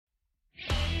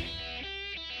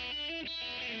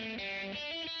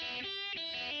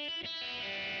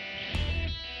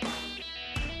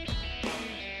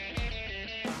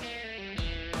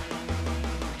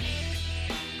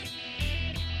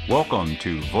Welcome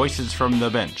to Voices from the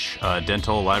Bench, a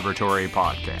dental laboratory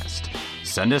podcast.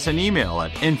 Send us an email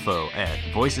at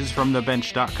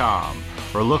info@voicesfromthebench.com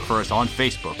or look for us on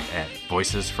Facebook at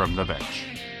Voices from the Bench.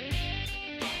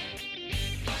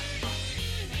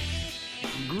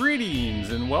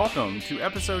 Greetings and welcome to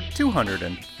episode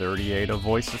 238 of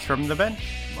Voices from the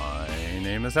Bench. My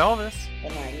name is Elvis.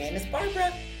 And my name is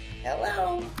Barbara.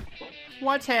 Hello.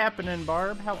 What's happening,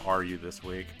 Barb? How are you this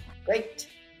week? Great.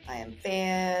 I am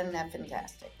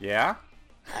fantastic. Yeah?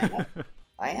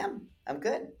 I am. I'm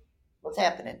good. What's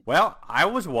happening? Well, I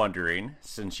was wondering,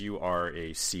 since you are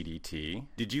a CDT,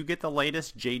 did you get the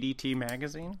latest JDT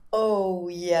magazine? Oh,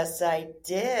 yes, I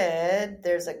did.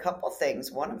 There's a couple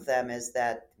things. One of them is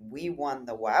that we won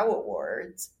the WOW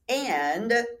Awards,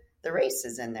 and the race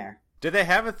is in there. Did they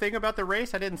have a thing about the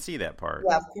race? I didn't see that part.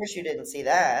 Yeah, of course you didn't see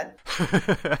that.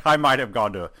 I might have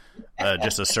gone to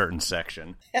just a certain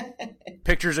section.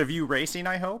 Pictures of you racing,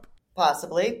 I hope?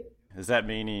 Possibly. Is that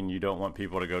meaning you don't want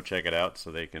people to go check it out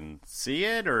so they can see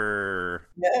it, or?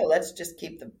 No, let's just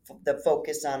keep the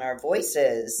focus on our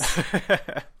voices.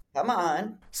 Come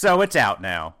on. So it's out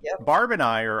now. Yep. Barb and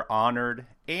I are honored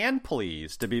and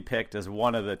pleased to be picked as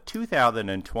one of the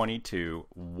 2022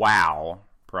 WOW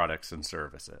products and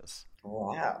services.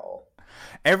 Wow.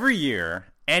 Every year,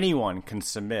 anyone can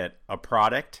submit a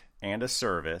product and a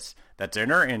service that's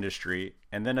in our industry,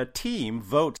 and then a team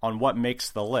votes on what makes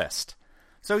the list.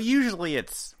 So usually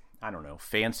it's, I don't know,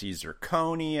 fancy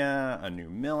zirconia, a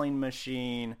new milling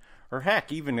machine, or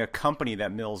heck, even a company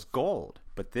that mills gold.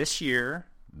 But this year,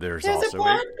 there's also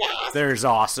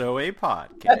a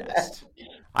podcast.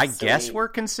 I guess we're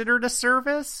considered a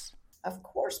service? Of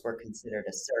course we're considered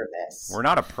a service. We're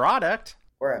not a product.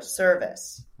 We're a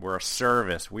service. We're a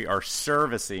service. We are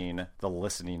servicing the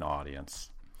listening audience.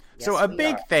 Yes, so a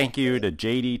big thank you to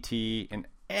JDT and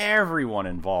everyone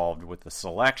involved with the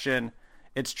selection.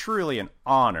 It's truly an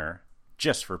honor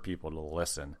just for people to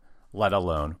listen, let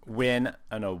alone win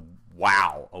a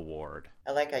WOW award.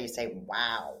 I like how you say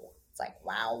wow. It's like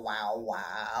wow, wow,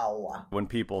 wow. When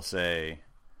people say,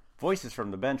 Voices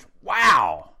from the Bench,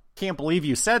 wow! Can't believe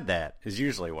you said that, is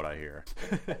usually what I hear.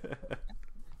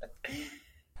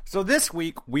 So this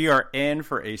week, we are in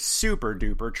for a super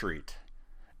duper treat.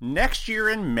 Next year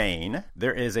in Maine,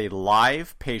 there is a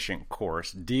live patient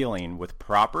course dealing with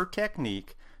proper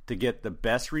technique to get the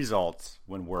best results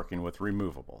when working with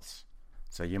removables.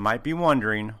 So you might be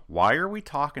wondering, why are we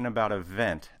talking about an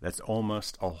event that's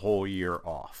almost a whole year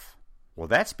off? Well,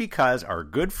 that's because our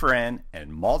good friend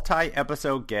and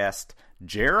multi-episode guest,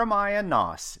 Jeremiah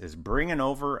Noss, is bringing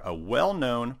over a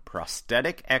well-known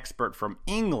prosthetic expert from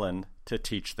England to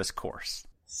teach this course.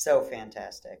 So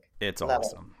fantastic. It's Love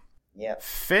awesome. Yep.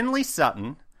 Finley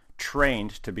Sutton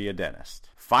trained to be a dentist.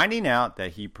 Finding out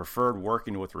that he preferred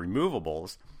working with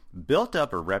removables, built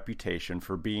up a reputation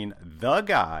for being the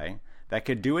guy that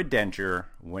could do a denture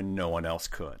when no one else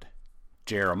could.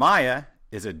 Jeremiah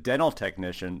is a dental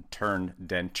technician turned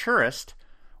denturist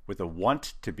with a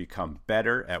want to become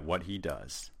better at what he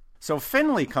does. So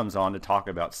Finley comes on to talk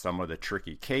about some of the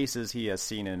tricky cases he has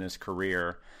seen in his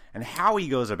career and how he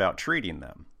goes about treating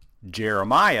them.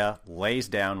 Jeremiah lays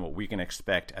down what we can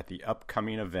expect at the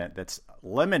upcoming event that's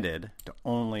limited to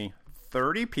only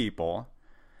 30 people,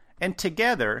 and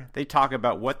together they talk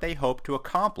about what they hope to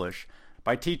accomplish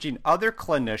by teaching other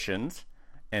clinicians,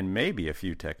 and maybe a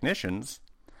few technicians,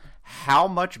 how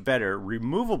much better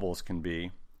removables can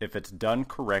be if it's done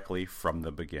correctly from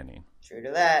the beginning. True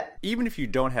to that. Even if you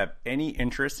don't have any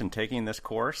interest in taking this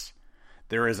course,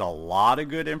 there is a lot of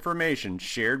good information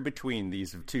shared between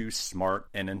these two smart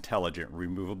and intelligent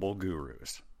removable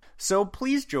gurus. So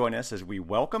please join us as we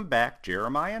welcome back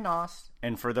Jeremiah Noss,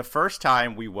 and for the first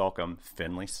time we welcome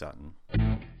Finley Sutton.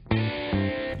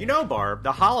 You know, Barb,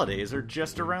 the holidays are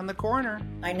just around the corner.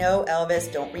 I know,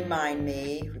 Elvis, don't remind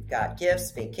me. We've got gifts,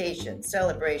 vacation,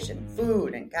 celebration,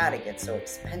 food, and God, it gets so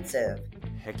expensive.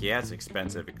 Heck yeah, it's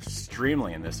expensive,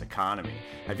 extremely in this economy.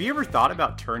 Have you ever thought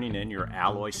about turning in your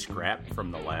alloy scrap from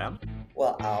the lab?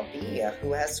 Well, I'll be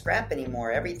who has scrap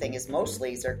anymore. Everything is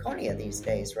mostly zirconia these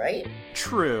days, right?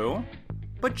 True.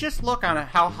 But just look on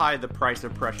how high the price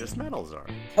of precious metals are.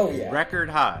 Oh, yeah. Record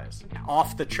highs.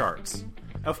 Off the charts.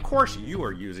 Of course, you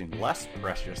are using less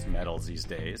precious metals these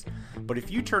days, but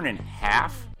if you turn in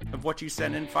half of what you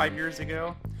sent in 5 years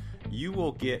ago, you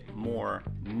will get more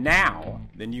now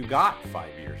than you got 5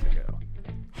 years ago.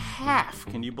 Half!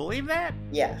 Can you believe that?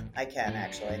 Yeah, I can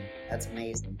actually. That's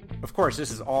amazing. Of course, this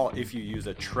is all if you use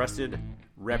a trusted,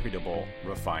 reputable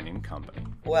refining company.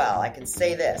 Well, I can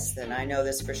say this, and I know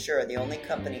this for sure. The only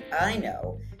company I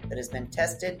know that has been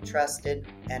tested, trusted,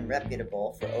 and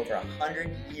reputable for over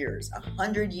 100 years.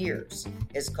 100 years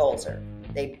is Colzer.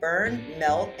 They burn,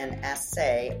 melt, and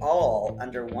assay all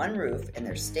under one roof in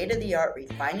their state-of-the-art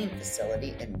refining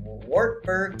facility in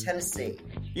Wartburg, Tennessee.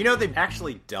 You know, they've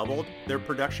actually doubled their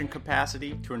production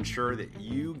capacity to ensure that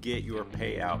you get your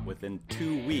payout within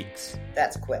 2 weeks.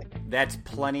 That's quick. That's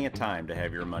plenty of time to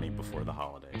have your money before the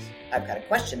holidays. I've got a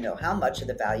question, though. How much of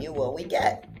the value will we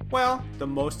get? Well, the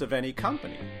most of any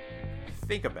company.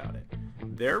 Think about it.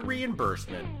 Their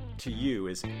reimbursement to you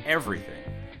is everything.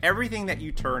 Everything that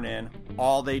you turn in,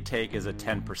 all they take is a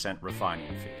 10% refining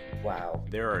fee. Wow.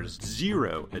 There are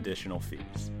 0 additional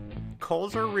fees.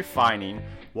 Colzer Refining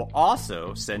will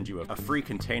also send you a free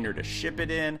container to ship it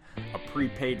in, a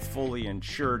prepaid fully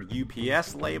insured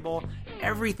UPS label,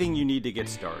 everything you need to get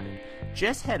started.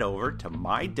 Just head over to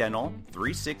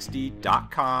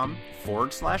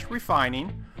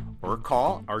mydental360.com/refining or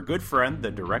call our good friend,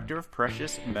 the Director of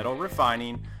Precious Metal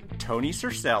Refining, Tony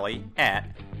Cercelli,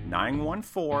 at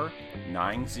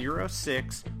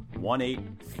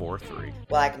 914-906-1843.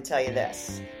 Well, I can tell you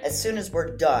this. As soon as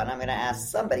we're done, I'm going to ask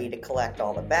somebody to collect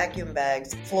all the vacuum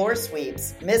bags, floor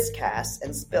sweeps, miscasts,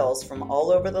 and spills from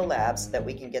all over the lab so that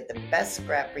we can get the best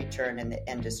scrap return in the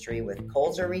industry with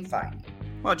Colzer Refining.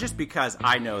 Well, just because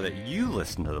I know that you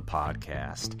listen to the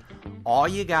podcast, all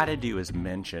you got to do is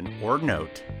mention or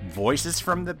note Voices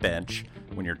from the Bench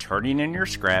when you're turning in your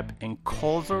scrap, and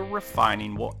Colzer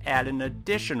Refining will add an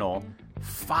additional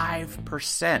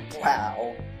 5%.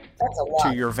 Wow. That's a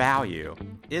lot. To your value.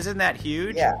 Isn't that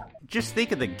huge? Yeah. Just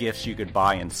think of the gifts you could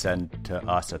buy and send to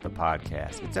us at the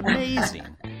podcast. It's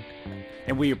amazing.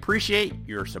 And we appreciate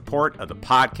your support of the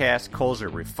podcast, Colzer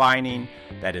Refining,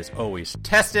 that is always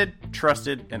tested,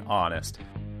 trusted, and honest.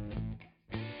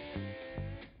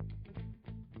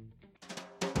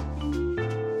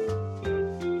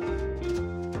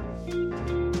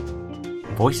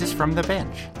 Voices from the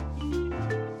Bench.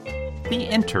 The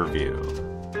interview.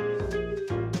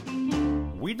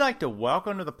 We'd like to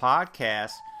welcome to the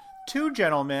podcast 2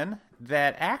 gentlemen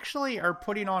that actually are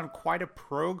putting on quite a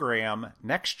program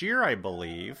next year, I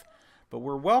believe. But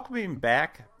we're welcoming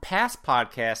back past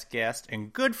podcast guest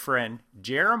and good friend,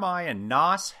 Jeremiah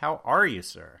Noss. How are you,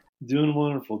 sir? Doing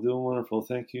wonderful.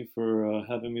 Thank you for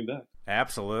having me back.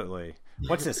 Absolutely.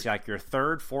 What's this, like your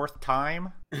 3rd, 4th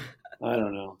time? I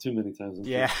don't know. Too many times.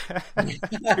 Yeah,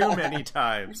 too many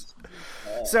times.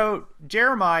 So,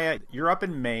 Jeremiah, you're up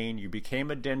in Maine. You became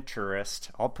a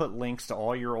denturist. I'll put links to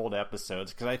all your old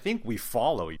episodes because I think we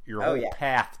follow your whole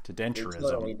path to denturism. We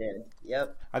totally did.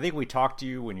 Yep. I think we talked to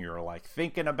you when you were like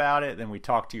thinking about it. Then we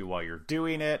talked to you while you're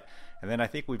doing it. And then I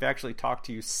think we've actually talked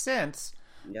to you since.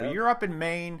 Yep. But you're up in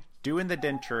Maine doing the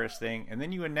denturist thing. And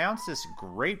then you announced this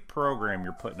great program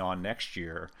you're putting on next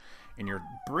year. And you're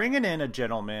bringing in a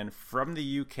gentleman from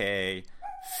the UK,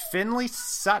 Finlay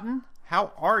Sutton.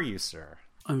 How are you, sir?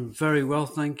 I'm very well,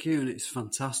 thank you, and it's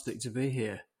fantastic to be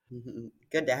here.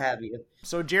 Good to have you.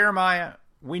 So, Jeremiah,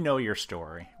 we know your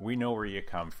story. We know where you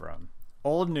come from.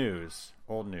 Old news,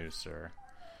 sir.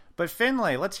 But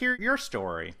Finlay, let's hear your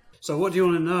story. So what do you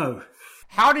want to know?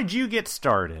 How did you get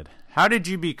started? How did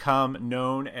you become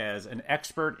known as an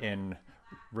expert in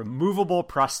removable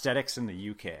prosthetics in the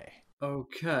UK?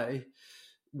 Okay.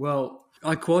 Well,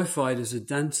 I qualified as a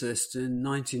dentist in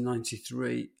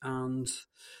 1993 and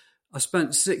I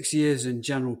spent 6 years in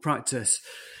general practice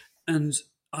and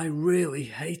I really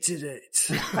hated it.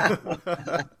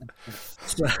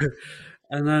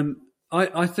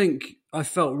 I think I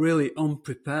felt really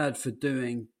unprepared for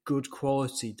doing good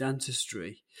quality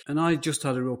dentistry. And I just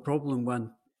had a real problem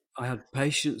when I had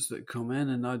patients that come in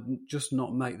and I'd just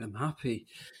not make them happy.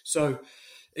 So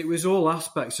it was all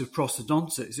aspects of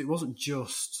prosthodontics. It wasn't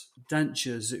just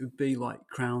dentures. It would be like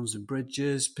crowns and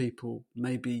bridges. People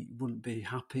maybe wouldn't be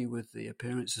happy with the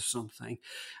appearance of something.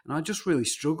 And I just really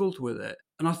struggled with it.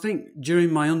 And I think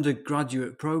during my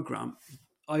undergraduate program,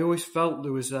 I always felt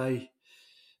there was a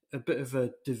bit of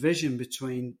a division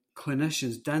between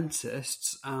clinicians,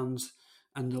 dentists, and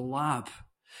the lab.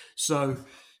 So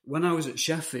when I was at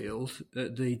Sheffield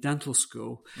at the dental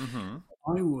school,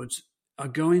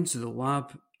 I'd go into the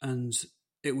lab and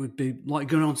it would be like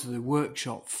going onto the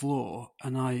workshop floor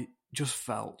and I just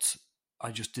felt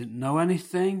I just didn't know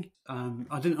anything.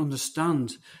 I didn't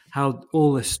understand how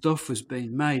all this stuff was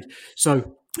being made.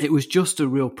 So it was just a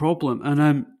real problem.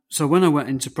 And so when I went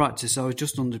into practice, I was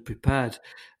just underprepared.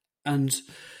 And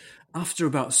after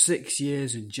about 6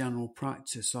 years in general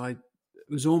practice, I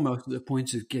was almost at the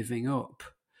point of giving up,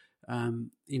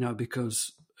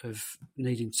 because of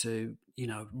needing to,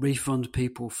 refund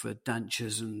people for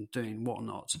dentures and doing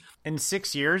whatnot. In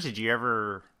 6 years, did you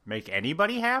ever make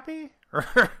anybody happy?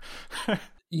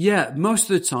 Yeah, most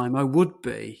of the time I would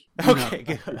be. Okay,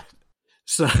 good.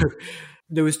 So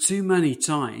there was too many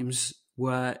times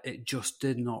where it just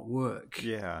did not work.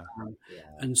 Yeah.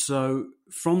 And so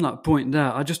from that point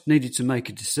there, I just needed to make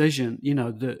a decision,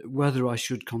 that whether I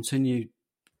should continue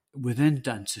within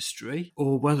dentistry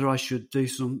or whether I should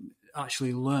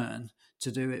actually learn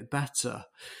to do it better.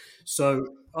 So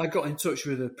I got in touch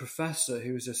with a professor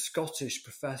who was a Scottish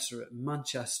professor at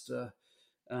Manchester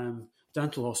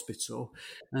Dental Hospital,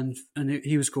 and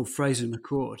he was called Fraser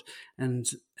McCord, and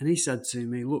he said to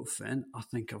me, "Look, Finn, I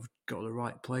think I've got the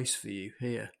right place for you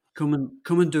here. Come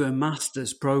and do a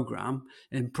master's program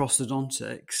in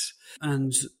prosthodontics."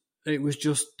 And it was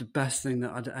just the best thing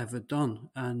that I'd ever done,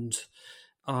 and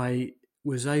I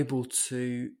was able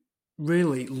to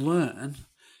really learn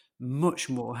much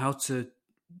more how to,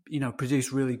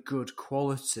 produce really good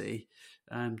quality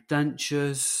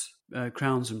dentures,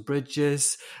 crowns and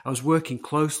bridges. I was working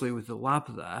closely with the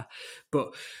lab there,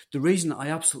 but the reason that I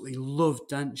absolutely loved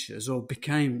dentures or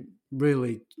became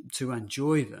really to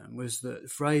enjoy them was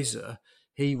that Fraser,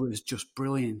 he was just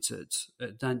brilliant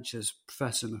at dentures.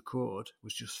 Professor McCord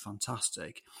was just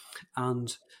fantastic,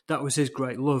 and that was his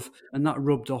great love, and that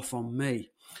rubbed off on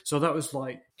me. So that was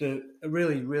like a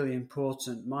really, really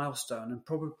important milestone, and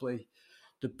probably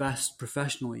the best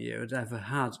professional year I'd ever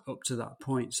had up to that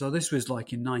point. So this was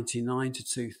like in 99 to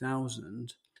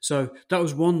 2000. So that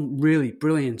was one really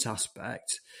brilliant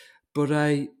aspect. But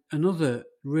another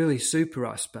really super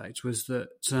aspect was that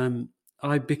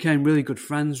I became really good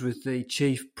friends with the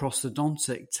chief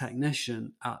prosthodontic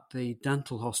technician at the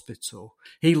dental hospital.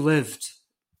 He lived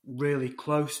really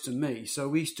close to me, so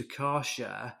we used to car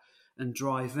share and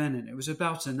drive in, and it was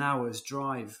about an hour's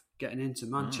drive getting into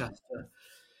Manchester.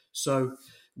 So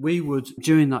we would,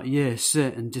 during that year,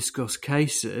 sit and discuss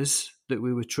cases that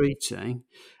we were treating,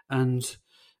 and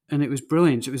it was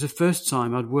brilliant. It was the first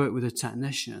time I'd worked with a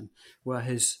technician where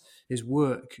his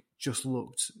work just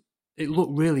looked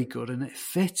really good and it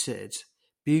fitted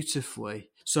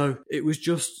beautifully. So it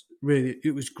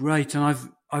was great. And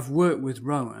I've worked with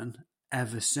Rowan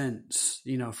ever since,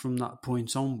 from that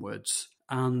point onwards.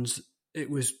 And it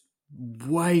was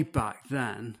way back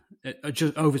then,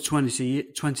 just over 20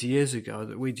 years ago,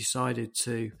 that we decided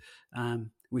to,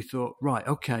 we thought, right,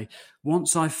 okay,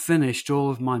 once I've finished all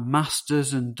of my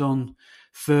masters and done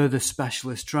further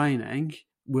specialist training,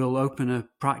 we'll open a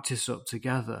practice up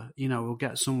together. We'll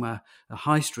get somewhere, a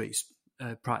high street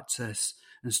practice,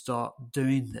 and start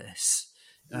doing this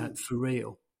for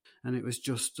real. And it was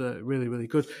just really, really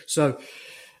good. So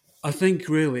I think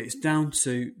really it's down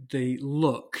to the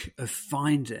luck of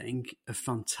finding a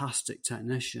fantastic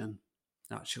technician,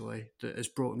 actually, that has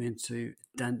brought me into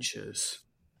dentures.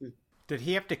 Did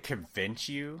he have to convince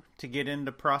you to get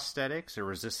into prosthetics? Or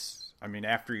was this,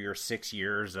 after your 6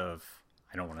 years of,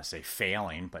 I don't want to say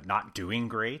failing, but not doing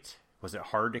great, was it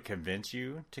hard to convince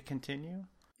you to continue?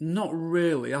 Not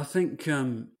really. I think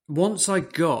once I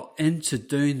got into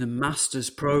doing the master's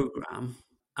program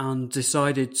and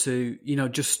decided to,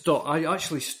 just stop, I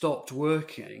actually stopped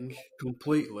working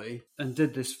completely and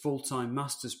did this full-time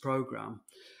master's program.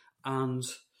 And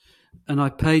I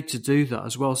paid to do that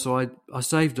as well. So I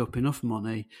saved up enough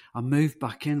money. I moved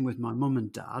back in with my mum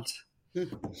and dad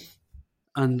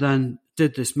and then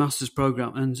did this master's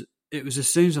program. And it was as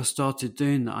soon as I started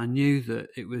doing that, I knew that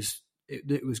it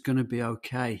was going to be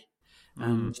okay.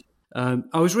 And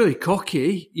I was really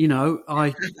cocky,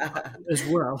 I as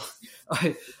well.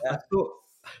 I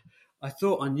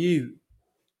thought I knew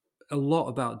a lot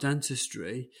about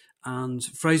dentistry, and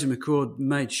Fraser McCord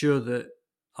made sure that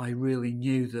I really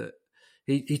knew that.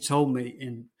 He told me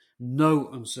in no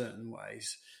uncertain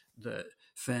ways that,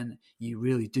 Finn, you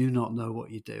really do not know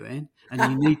what you're doing, and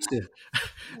you need to,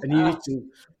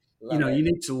 you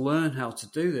need to learn how to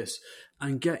do this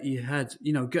and get your head,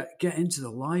 get into the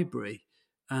library,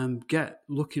 get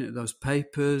looking at those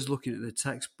papers, looking at the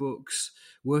textbooks,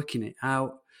 working it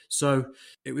out. So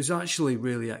it was actually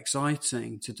really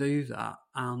exciting to do that,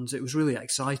 and it was really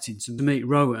exciting to meet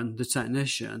Rowan, the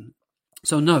technician.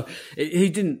 So no,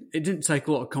 it didn't take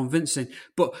a lot of convincing,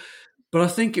 but I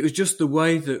think it was just the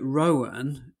way that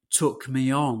Rowan took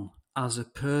me on as a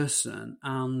person,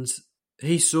 and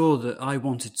he saw that I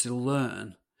wanted to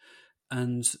learn,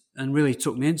 and really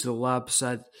took me into the lab,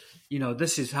 said,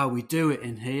 this is how we do it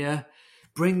in here.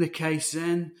 Bring the case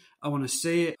in. I want to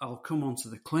see it. I'll come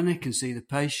onto the clinic and see the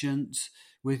patient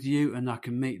with you, and I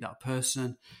can meet that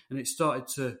person. And it started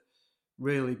to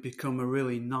really become a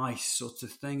really nice sort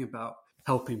of thing about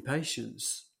helping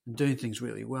patients and doing things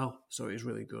really well. So it was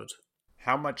really good.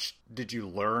 How much did you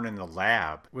learn in the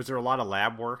lab? Was there a lot of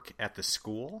lab work at the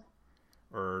school?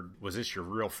 Or was this your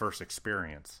real first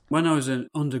experience? When I was an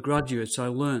undergraduate, I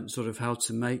learned sort of how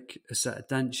to make a set of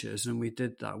dentures, and we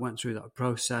did that, went through that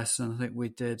process, and I think we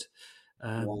did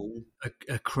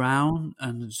a crown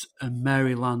and a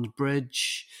Maryland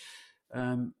bridge.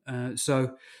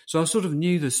 So I sort of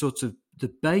knew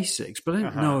the basics, but I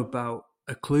didn't know about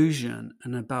occlusion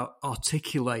and about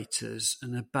articulators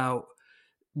and about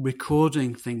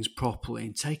recording things properly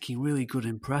and taking really good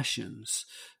impressions.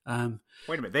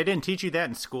 Wait a minute, they didn't teach you that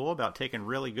in school about taking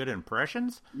really good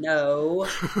impressions? No,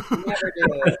 never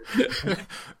did.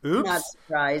 Oops. Not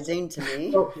surprising to me.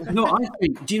 No, I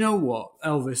think, do you know what,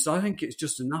 Elvis? I think it's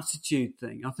just an attitude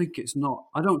thing. I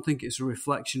don't think it's a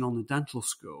reflection on the dental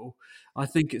school. I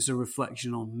think it's a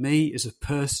reflection on me as a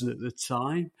person at the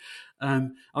time.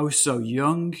 I was so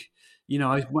young.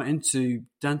 I went into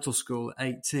dental school at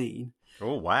 18.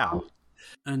 Oh, wow.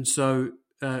 And so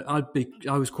I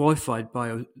was qualified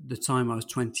by the time I was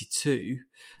 22.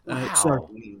 Wow.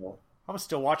 I was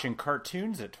still watching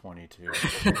cartoons at 22.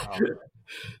 Wow.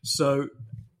 So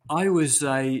I was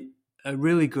a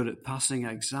really good at passing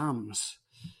exams,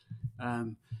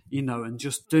 and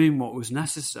just doing what was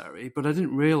necessary. But I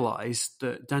didn't realize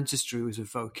that dentistry was a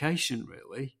vocation,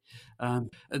 really.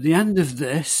 At the end of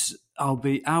this, I'll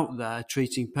be out there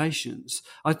treating patients.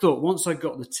 I thought once I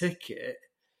got the ticket,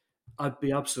 I'd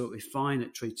be absolutely fine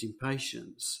at treating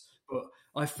patients. But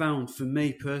I found for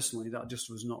me personally, that just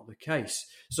was not the case.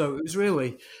 So it was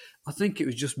really, I think it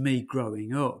was just me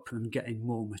growing up and getting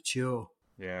more mature.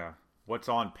 Yeah. What's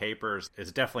on papers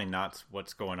is definitely not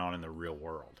what's going on in the real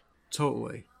world.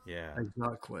 Totally. Yeah.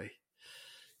 Exactly.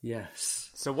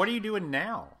 Yes. So what are you doing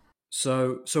now?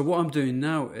 So what I'm doing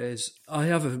now is I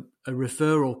have a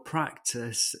referral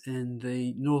practice in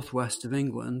the northwest of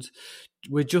England.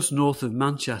 We're just north of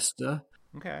Manchester.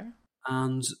 Okay.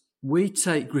 And we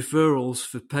take referrals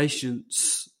for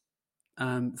patients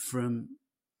from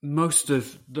most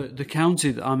of the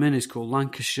county that I'm in is called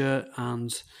Lancashire. And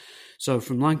so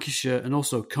from Lancashire and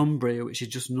also Cumbria, which is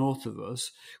just north of us,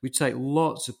 we take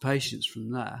lots of patients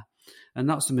from there. And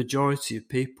that's the majority of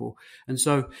people. And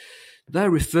so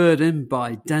they're referred in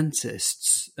by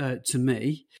dentists to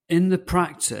me. In the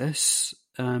practice,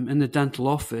 in the dental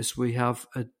office, we have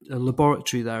a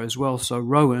laboratory there as well. So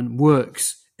Rowan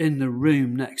works in the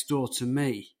room next door to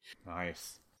me.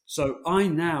 Nice. So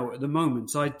at the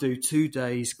moment, I do 2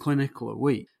 days clinical a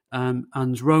week.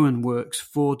 And Rowan works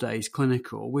 4 days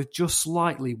clinical. We're just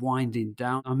slightly winding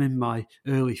down. I'm in my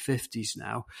early 50s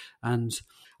now, and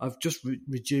I've just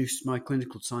reduced my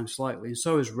clinical time slightly, and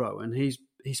so is Rowan.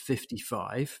 He's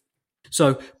 55.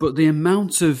 So, but the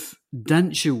amount of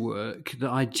denture work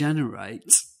that I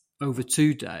generate over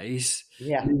 2 days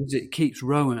means it keeps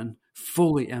Rowan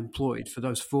fully employed for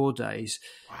those 4 days.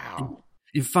 Wow.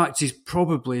 In fact, he's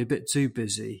probably a bit too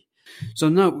busy.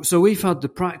 So we've had the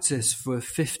practice for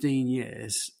 15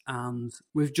 years, and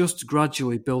we've just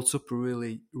gradually built up a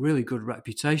really, really good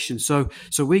reputation. So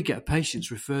we get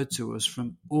patients referred to us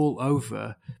from all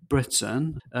over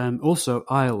Britain, also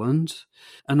Ireland,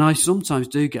 and I sometimes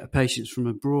do get patients from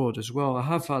abroad as well. I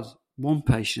have had one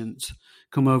patient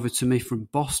come over to me from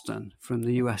Boston, from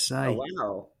the USA. Oh,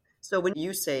 wow. So when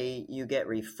you say you get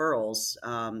referrals,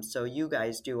 so you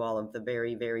guys do all of the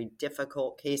very, very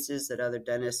difficult cases that other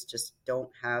dentists just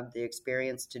don't have the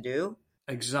experience to do?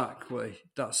 Exactly.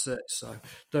 That's it. So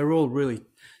they're all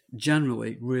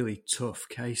generally really tough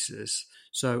cases.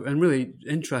 So, and really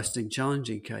interesting,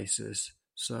 challenging cases.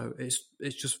 So it's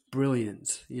just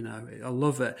brilliant. I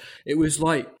love it. It was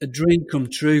like a dream come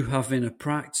true having a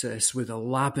practice with a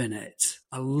lab in it.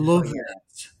 I love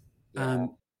it. Yeah.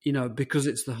 Because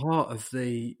it's the heart of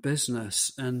the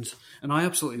business. And I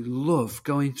absolutely love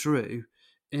going through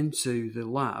into the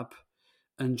lab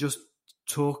and just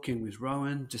talking with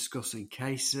Rowan, discussing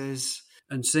cases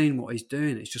and seeing what he's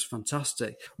doing. It's just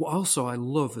fantastic. What also I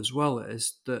love as well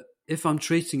is that if I'm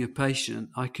treating a patient,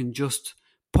 I can just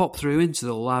pop through into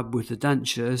the lab with the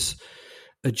dentures,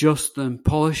 adjust them,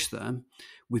 polish them,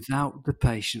 without the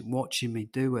patient watching me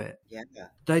do it. Yeah.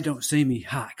 They don't see me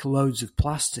hack loads of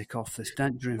plastic off this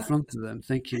denture in front of them,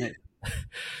 thinking it.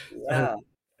 Yeah.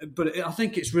 But I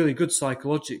think it's really good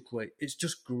psychologically. It's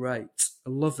just great. I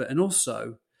love it. And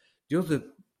also, the other,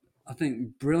 I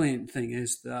think, brilliant thing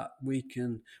is that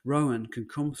Rowan can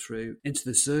come through into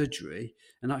the surgery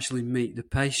and actually meet the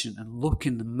patient and look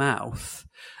in the mouth.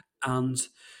 And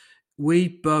we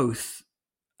both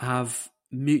have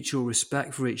mutual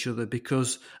respect for each other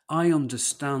because I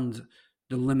understand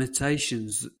the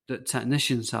limitations that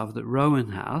technicians have that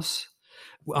Rowan has,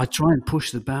 I try and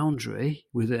push the boundary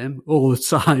with him all the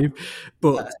time,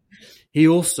 but he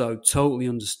also totally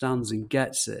understands and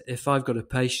gets it. If I've got a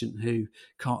patient who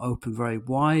can't open very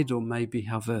wide or maybe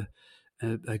have a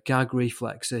gag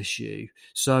reflex issue,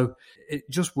 so it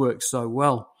just works so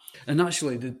well. And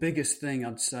actually, the biggest thing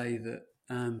I'd say that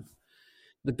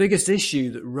the biggest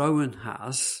issue that Rowan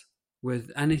has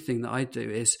with anything that I do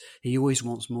is he always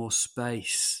wants more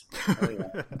space. Oh,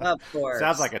 yeah. Of course.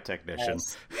 Sounds like a technician.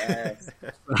 Yes.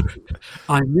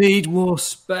 I need more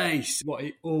space, what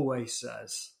he always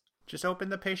says. Just open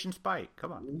the patient's bite.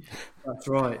 Come on. That's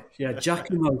right. Yeah, jack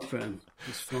him open.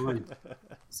 It's fine.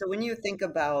 So when you think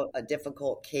about a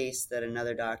difficult case that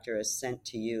another doctor has sent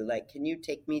to you, like, can you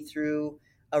take me through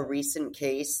a recent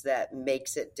case that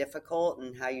makes it difficult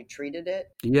and how you treated it?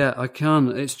 Yeah, I can.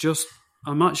 It's just,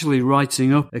 I'm actually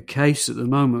writing up a case at the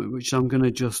moment, which I'm going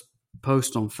to just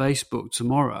post on Facebook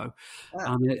tomorrow.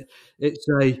 Wow. And it's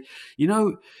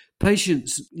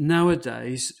patients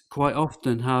nowadays quite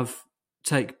often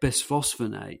take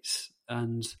bisphosphonates,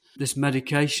 and this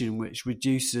medication which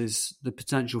reduces the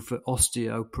potential for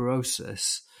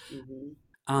osteoporosis. Mm-hmm.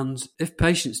 And if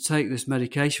patients take this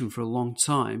medication for a long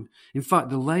time, in fact,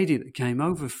 the lady that came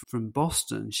over from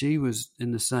Boston, she was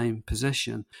in the same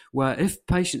position, where if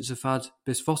patients have had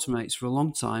bisphosphonates for a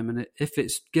long time, and if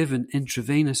it's given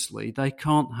intravenously, they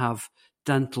can't have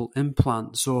dental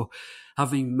implants or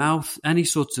having any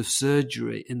sort of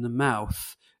surgery in the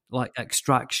mouth, like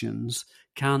extractions,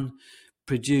 can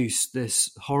produce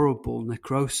this horrible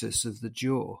necrosis of the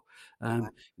jaw,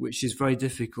 which is very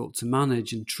difficult to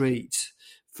manage and treat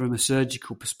from a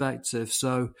surgical perspective.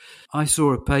 So I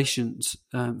saw a patient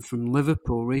from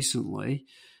Liverpool recently.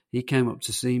 He came up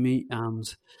to see me,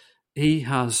 and he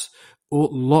has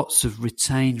lots of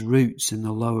retained roots in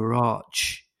the lower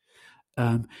arch.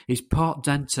 He's part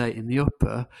dentate in the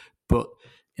upper, but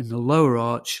in the lower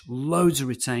arch, loads of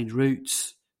retained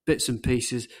roots, bits and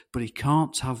pieces, but he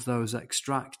can't have those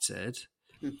extracted.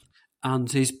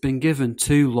 And he's been given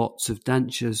 2 lots of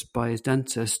dentures by his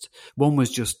dentist. One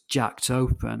was just jacked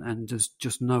open, and there's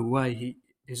just no way.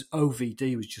 His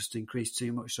OVD was just increased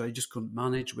too much, so he just couldn't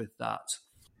manage with that.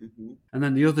 Mm-hmm. And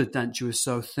then the other denture was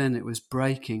so thin it was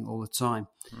breaking all the time.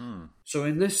 So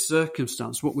in this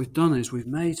circumstance, what we've done is we've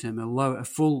made him a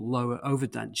full lower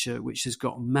overdenture, which has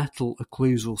got metal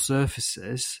occlusal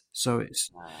surfaces. So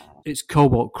it's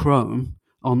cobalt chrome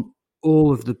on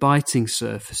all of the biting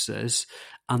surfaces,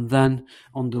 and then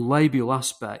on the labial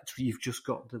aspect, you've just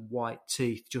got the white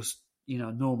teeth, just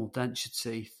normal denture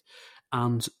teeth.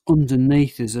 And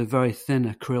underneath is a very thin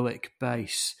acrylic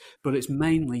base, but it's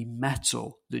mainly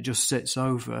metal that just sits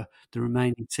over the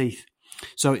remaining teeth.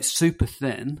 So it's super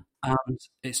thin, and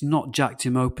it's not jacked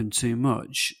him open too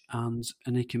much, and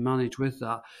he can manage with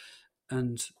that.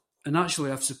 And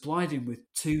actually, I've supplied him with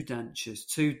 2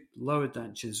 lower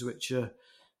dentures, which are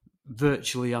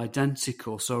virtually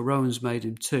identical. So Rowan's made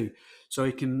him 2. So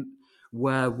he can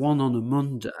wear one on a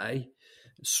Monday,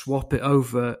 swap it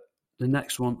over the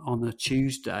next one on a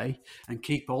Tuesday, and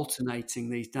keep alternating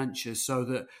these dentures so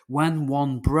that when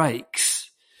one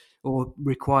breaks or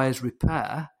requires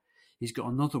repair, he's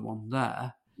got another one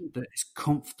there that is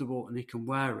comfortable and he can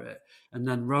wear it. And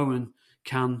then Rowan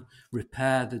can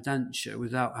repair the denture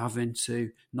without having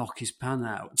to knock his pan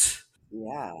out.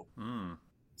 Yeah.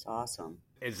 It's awesome.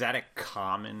 Is that a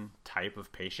common type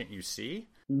of patient you see?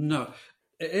 No,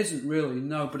 it isn't really,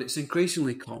 no, but it's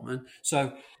increasingly common.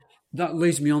 So that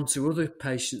leads me on to other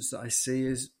patients that I see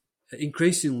is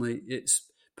increasingly it's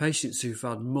patients who've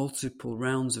had multiple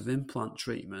rounds of implant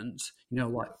treatment,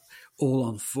 like all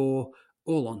on 4,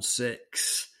 all on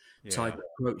 6 type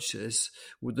approaches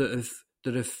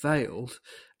that have failed.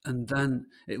 And then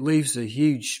it leaves a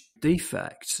huge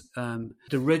defect.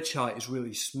 The ridge height is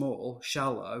really small,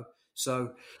 shallow,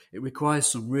 so it requires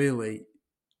some really,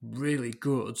 really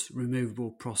good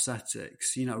removable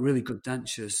prosthetics, really good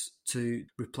dentures to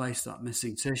replace that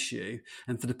missing tissue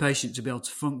and for the patient to be able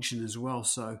to function as well.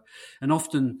 So, and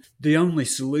often the only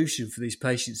solution for these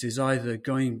patients is either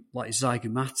going like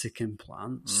zygomatic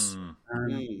implants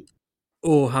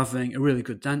or having a really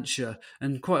good denture.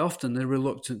 And quite often they're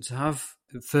reluctant to have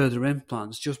further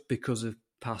implants just because of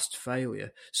past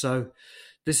failure. So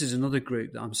this is another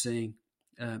group that I'm seeing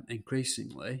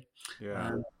increasingly.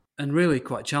 And really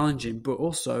quite challenging, but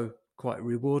also quite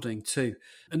rewarding too.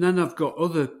 And then I've got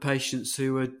other patients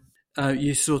who are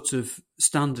your sort of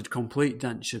standard complete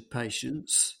denture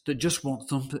patients that just want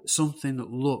something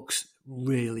that looks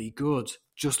really good,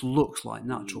 just looks like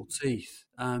natural teeth.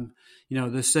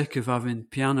 They're sick of having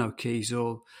piano keys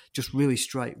or just really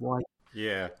straight white.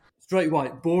 Yeah. Straight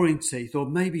white, boring teeth, or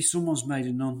maybe someone's made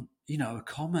a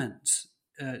comment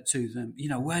to them,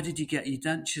 where did you get your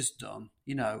dentures done,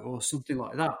 or something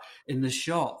like that in the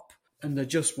shop, and they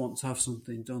just want to have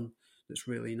something done that's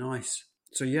really nice.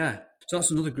 So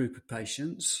that's another group of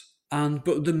patients.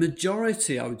 But the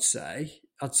majority, I'd say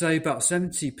about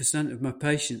 70% of my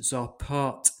patients are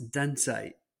part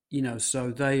dentate,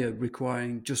 so they are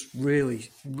requiring just really,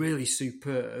 really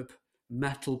superb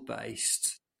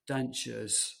metal-based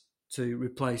dentures to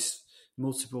replace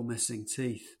multiple missing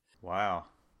teeth. Wow.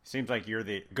 Seems like you're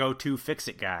the go-to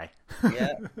fix-it guy.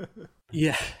 Yeah.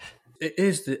 Yeah. It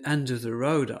is the end of the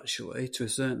road, actually, to a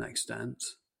certain extent.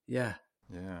 Yeah.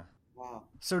 Yeah. Wow.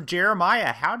 So,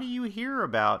 Jeremiah, how do you hear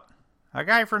about a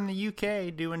guy from the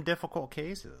UK doing difficult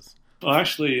cases? Well,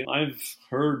 actually, I've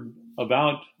heard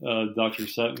about Dr.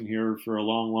 Sutton here for a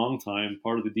long, long time,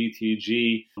 part of the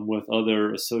DTG with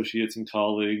other associates and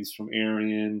colleagues from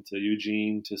Arian to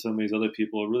Eugene to some of these other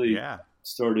people. Really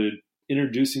started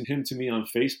introducing him to me on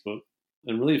Facebook.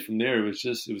 And really from there, it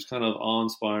was kind of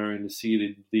awe-inspiring to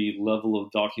see the level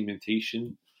of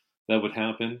documentation that would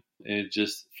happen. And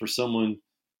just for someone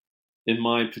in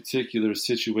my particular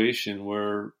situation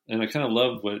and I kind of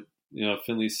love what,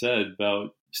 Finley said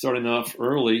about starting off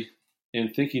early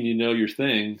and thinking you know your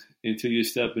thing until you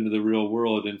step into the real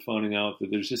world and finding out that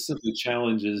there's just simply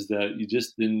challenges that you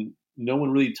just no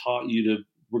one really taught you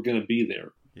were going to be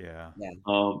there. Yeah.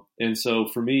 And so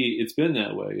for me, it's been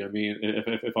that way. I mean,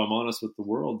 if I'm honest with the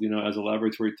world, as a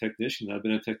laboratory technician, I've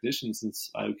been a technician since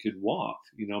I could walk.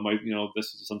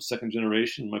 This is some second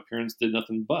generation. My parents did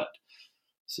nothing but.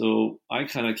 So I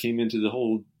kind of came into the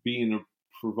whole being a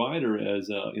provider as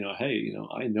hey,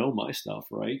 I know my stuff,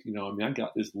 right? I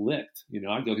got this licked.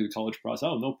 I go through the college process.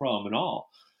 Oh, no problem at all.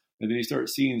 And then you start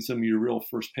seeing some of your real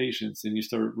first patients and you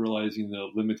start realizing the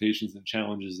limitations and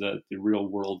challenges that the real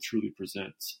world truly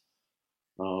presents.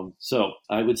 So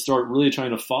I would start really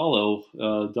trying to follow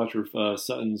Dr.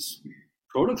 Sutton's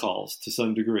protocols to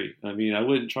some degree. I mean, I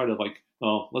wouldn't try to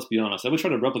let's be honest, I would try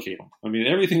to replicate them. I mean,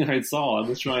 everything I saw, I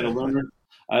was trying to learn.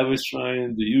 I was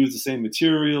trying to use the same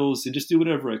materials and just do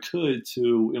whatever I could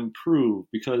to improve,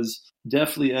 because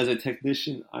definitely as a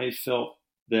technician, I felt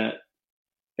that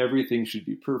everything should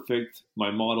be perfect.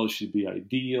 My model should be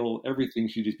ideal. Everything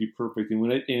should just be perfect. And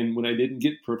when I didn't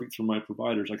get perfect from my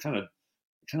providers, I kind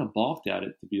of balked at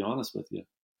it, to be honest with you.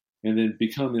 And then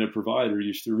becoming a provider,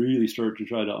 you really start to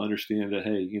try to understand that,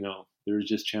 hey, there's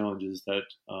just challenges that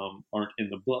aren't in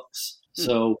the books.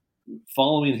 So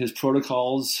following his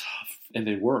protocols, and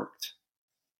they worked.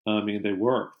 They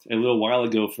worked. A little while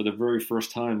ago, for the very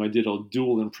first time, I did a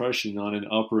dual impression on an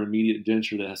upper immediate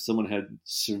denture that someone had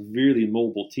severely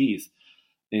mobile teeth.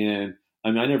 And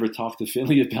I never talked to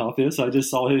Finley about this. I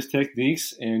just saw his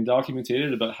techniques and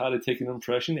documented about how to take an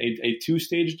impression, a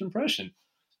two-staged impression.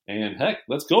 And heck,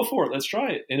 let's go for it. Let's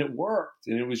try it. And it worked.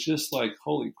 And it was just like,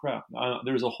 holy crap.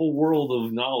 There's a whole world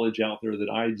of knowledge out there that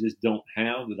I just don't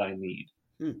have that I need.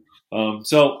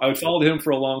 So I followed him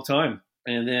for a long time.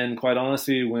 And then, quite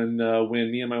honestly, when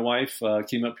me and my wife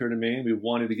came up here to Maine, we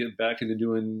wanted to get back into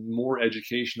doing more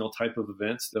educational type of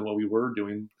events than what we were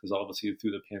doing, because obviously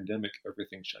through the pandemic,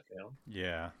 everything shut down.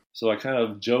 Yeah. So I kind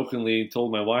of jokingly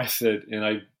told my wife that, and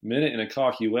I meant it in a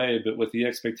cocky way, but with the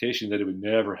expectation that it would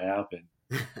never happen.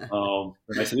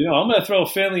 And I said, I'm going to throw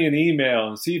Finley an email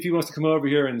and see if he wants to come over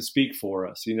here and speak for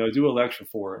us, do a lecture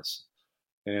for us.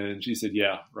 And she said,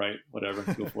 yeah, right, whatever,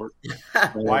 go for it.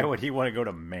 Why would he want to go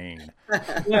to Maine?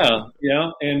 Yeah.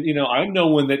 And, I'm no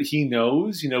one that he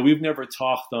knows. We've never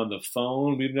talked on the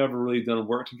phone. We've never really done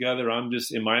work together.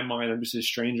 In my mind, I'm just a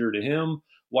stranger to him.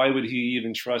 Why would he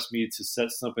even trust me to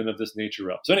set something of this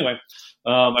nature up? So anyway,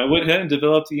 I went ahead and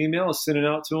developed the email, sent it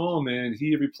out to him, and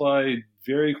he replied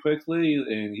very quickly,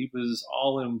 and he was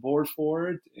all on board for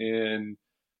it. And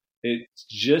it's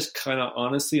just kind of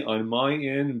honestly on my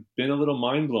end been a little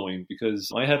mind-blowing,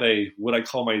 because I have what I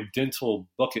call my dental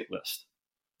bucket list.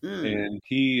 And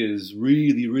he is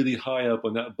really, really high up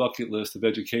on that bucket list of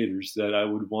educators that I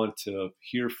would want to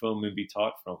hear from and be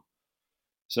taught from.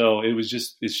 So it's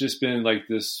just been like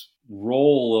this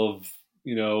roll of,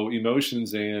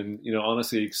 emotions and,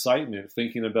 honestly excitement,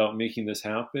 thinking about making this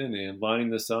happen and lining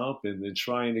this up, and then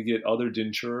trying to get other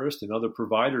denturists and other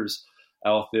providers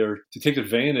out there to take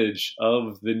advantage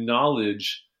of the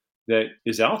knowledge that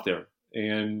is out there.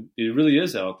 And it really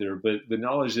is out there, but the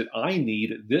knowledge that I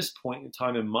need at this point in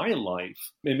time in my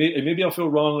life, and maybe I'll feel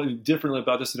wrong differently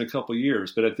about this in a couple of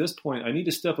years, but at this point, I need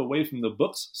to step away from the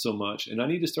books so much, and I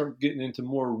need to start getting into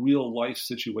more real life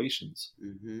situations.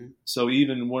 Mm-hmm. So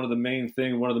even one of the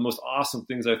most awesome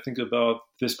things I think about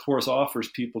this course offers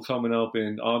people coming up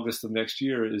in August of next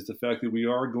year is the fact that we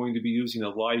are going to be using a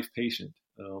live patient.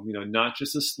 Not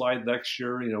just a slide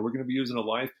lecture. We're going to be using a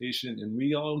live patient, and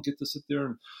we all get to sit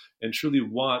there and truly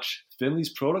watch Finley's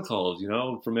protocols,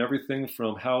 from everything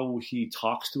from how he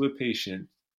talks to a patient,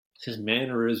 his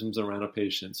mannerisms around a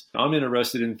patient. I'm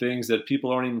interested in things that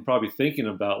people aren't even probably thinking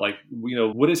about, like,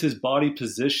 what is his body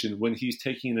position when he's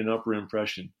taking an upper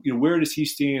impression? Where does he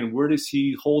stand? Where does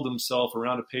he hold himself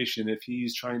around a patient if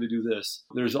he's trying to do this?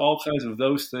 There's all kinds of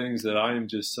those things that I am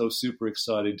just so super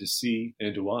excited to see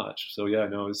and to watch. So yeah,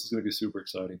 no, this is going to be super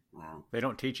exciting. Wow. They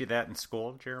don't teach you that in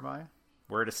school, Jeremiah?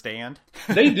 Where to stand?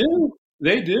 They do.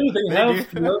 They do. They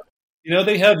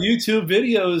have YouTube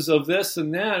videos of this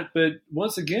and that, but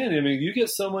once again, you get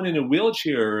someone in a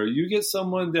wheelchair, or you get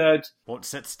someone that won't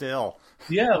sit still.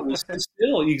 Yeah, will sit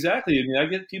still. Exactly. I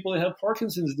get people that have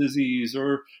Parkinson's disease,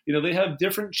 or they have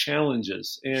different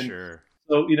challenges, and sure.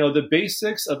 So the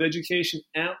basics of education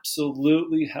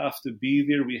absolutely have to be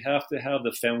there. We have to have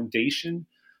the foundation.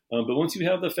 But once you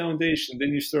have the foundation, then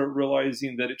you start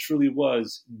realizing that it truly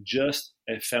was just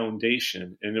a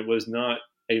foundation, and it was not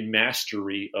a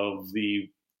mastery of the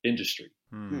industry.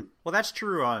 Well, that's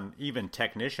true on even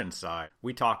technician side.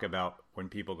 We talk about when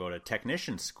people go to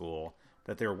technician school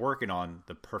that they're working on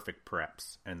the perfect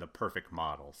preps and the perfect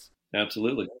models.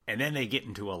 Absolutely. And then they get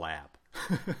into a lab.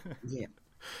 Yeah.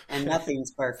 And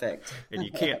nothing's perfect. And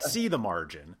you can't see the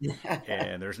margin.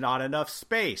 And there's not enough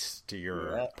space, to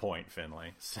your point,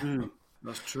 Finley. So.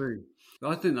 That's true.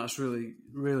 I think that's really,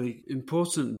 really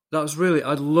important. I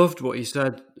loved what you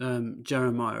said,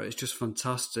 Jeremiah. It's just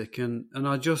fantastic. And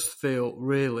I just feel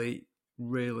really,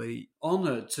 really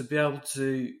honoured to be able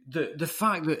to, the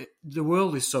fact that the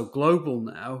world is so global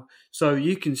now, so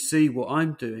you can see what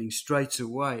I'm doing straight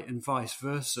away and vice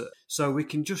versa. So we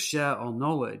can just share our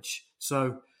knowledge.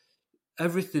 So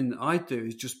everything I do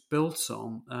is just built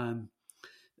on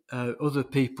other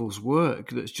people's work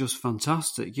that's just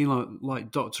fantastic.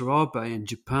 Like Dr. Abe in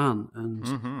Japan,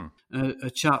 and a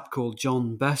chap called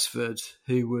John Besford,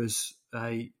 who was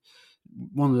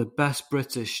one of the best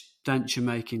British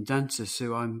denture-making dentists,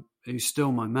 who's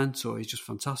still my mentor. He's just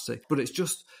fantastic. But it's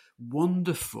just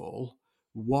wonderful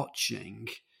watching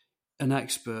an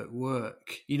expert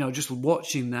work, just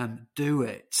watching them do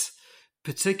it,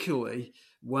 particularly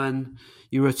when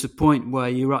you're at a point where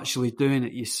you're actually doing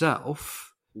it yourself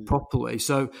properly.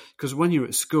 So, because when you're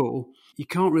at school, you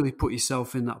can't really put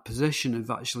yourself in that position of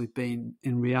actually being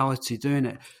in reality doing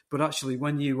it. But actually,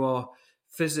 when you are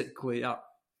physically at,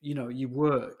 you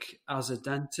work as a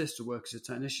dentist or work as a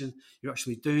technician, you're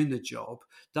actually doing the job.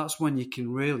 That's when you can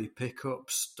really pick up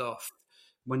stuff,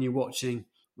 when you're watching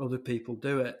other people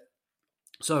do it.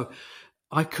 So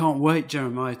I can't wait,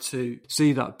 Jeremiah, to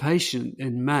see that patient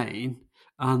in Maine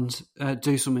and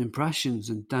do some impressions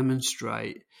and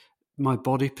demonstrate my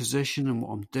body position and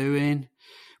what I'm doing.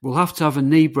 We'll have to have a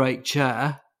knee brake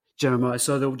chair, Jeremiah,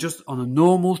 so they'll just on a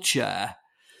normal chair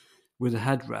with a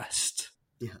headrest.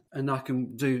 Yeah. And I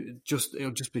can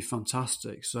it'll just be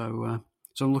fantastic. So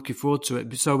I'm looking forward to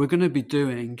it. So we're going to be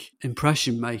doing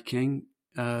impression making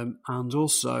and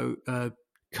also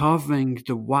carving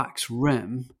the wax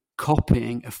rim,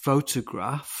 copying a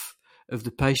photograph of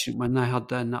the patient when they had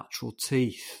their natural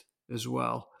teeth as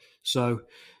well. So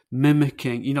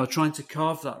mimicking, trying to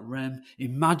carve that rim,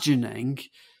 imagining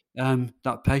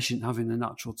that patient having the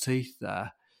natural teeth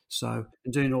there. So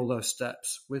doing all those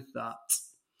steps with that.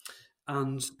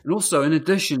 And also, in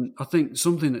addition, I think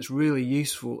something that's really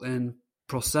useful in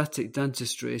prosthetic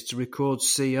dentistry is to record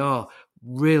CR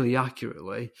really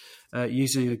accurately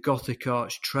using a Gothic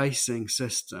arch tracing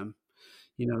system,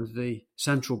 the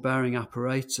central bearing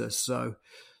apparatus. So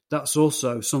that's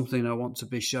also something I want to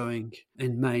be showing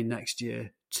in May next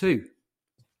year too.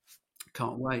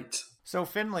 Can't wait. So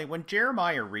Finley, when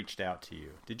Jeremiah reached out to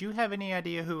you, did you have any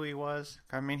idea who he was?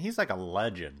 I mean, he's like a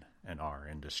legend in our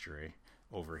industry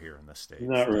over here in the States.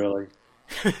 Not really.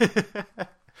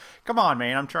 Come on,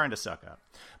 man, I'm trying to suck up.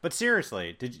 But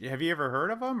seriously, have you ever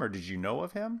heard of him, or did you know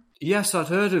of him? Yes, I'd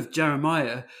heard of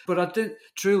Jeremiah, but I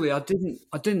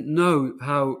didn't know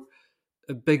how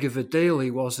big of a deal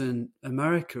he was in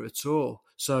America at all.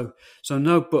 So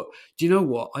no, but do you know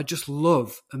what? I just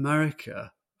love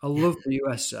America. I love the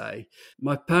USA.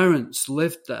 My parents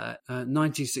lived there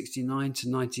 1969 to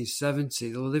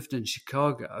 1970. They lived in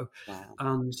Chicago. Wow.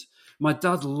 And my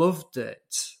dad loved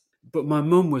it, but my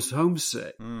mum was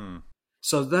homesick.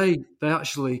 So they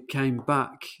actually came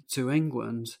back to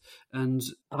England, and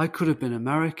I could have been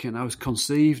American. I was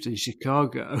conceived in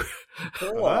Chicago.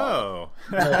 Oh,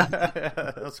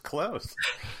 that's close.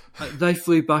 They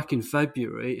flew back in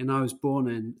February, and I was born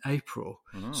in April.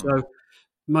 So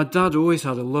my dad always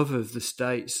had a love of the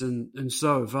States, and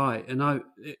so have I. And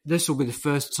this will be the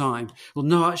first time. Well,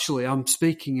 no, actually, I'm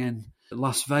speaking in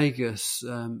Las Vegas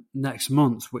next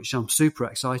month, which I'm super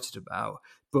excited about.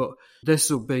 But this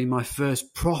will be my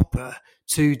first proper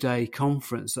 2-day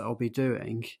conference that I'll be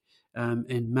doing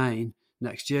in Maine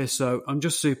next year. So I'm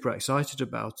just super excited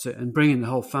about it, and bringing the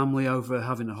whole family over,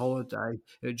 having a holiday.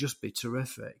 It'd just be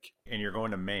terrific. And you're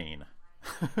going to Maine.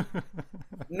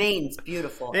 Maine's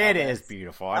beautiful. It Elvis. is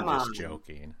beautiful. I'm Come just on.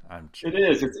 joking. It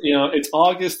is. It's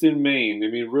August in Maine.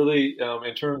 I mean, really,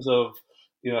 in terms of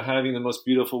having the most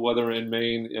beautiful weather in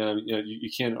Maine, you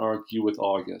can't argue with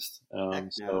August. Heck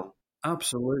no.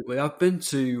 Absolutely. I've been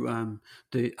to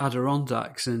the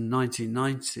Adirondacks in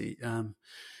 1990,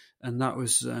 and that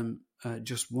was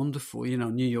just wonderful,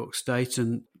 New York State,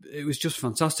 and it was just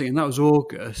fantastic. And that was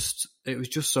August. It was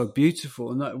just so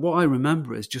beautiful. And what I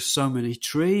remember is just so many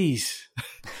trees.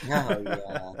 Oh,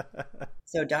 yeah.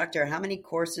 So, Doctor, how many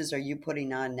courses are you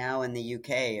putting on now in the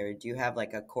UK? Or do you have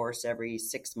like a course every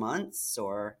 6 months?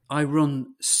 Or I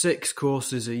run 6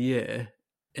 courses a year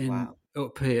Wow.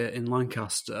 up here in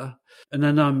Lancaster, and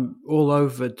then I'm all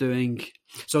over doing.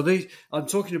 So I'm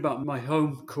talking about my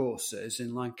home courses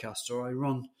in Lancaster. I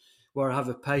run where I have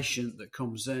a patient that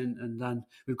comes in, and then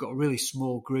we've got a really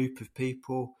small group of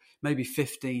people, maybe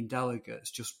 15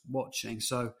 delegates just watching.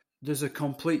 So there's a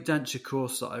complete denture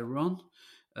course that I run,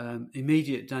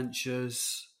 immediate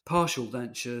dentures, partial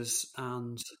dentures,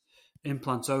 and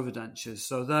implant overdentures.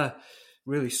 So they're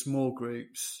really small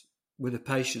groups with a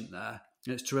patient there.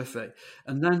 It's terrific.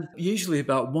 And then usually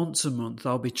about once a month,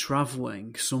 I'll be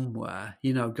traveling somewhere,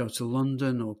 go to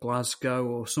London or Glasgow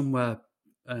or somewhere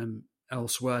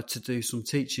elsewhere to do some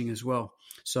teaching as well.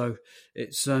 So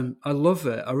it's I love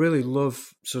it. I really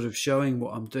love sort of showing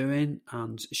what I'm doing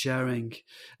and sharing,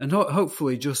 and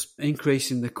hopefully just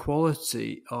increasing the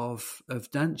quality of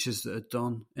dentures that are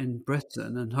done in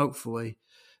Britain, and hopefully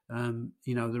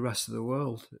the rest of the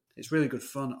world. It's really good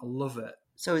fun. I love it.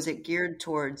 So is it geared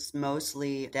towards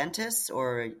mostly dentists,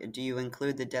 or do you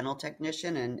include the dental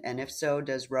technician? And if so,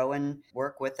 does Rowan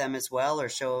work with them as well, or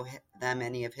show them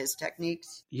any of his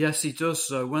techniques? Yes, he does.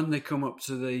 So when they come up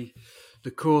to the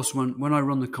course, when I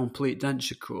run the complete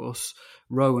denture course,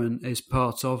 Rowan is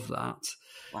part of that.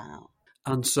 Wow.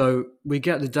 And so we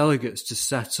get the delegates to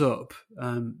set up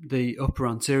the upper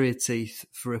anterior teeth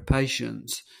for a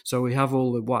patient. So we have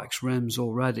all the wax rims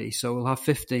already. So we'll have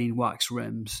 15 wax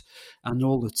rims and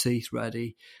all the teeth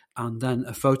ready, and then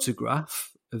a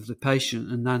photograph of the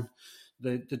patient. And then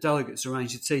the delegates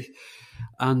arrange the teeth,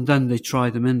 and then they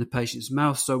try them in the patient's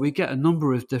mouth. So we get a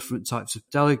number of different types of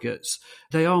delegates.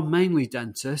 They are mainly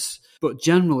dentists, but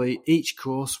generally each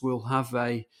course will have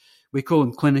we call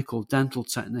them clinical dental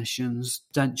technicians,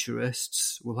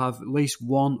 denturists. We'll have at least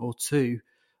 1 or 2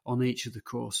 on each of the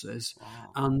courses.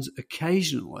 Wow. And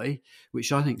occasionally,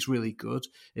 which I think is really good,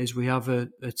 is we have a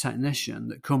technician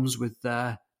that comes with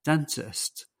their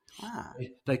dentist. Wow.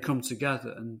 They come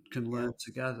together and can learn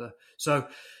together. So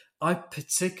I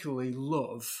particularly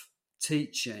love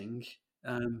teaching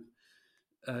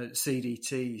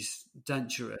CDTs,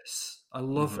 denturists. I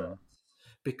love it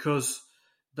because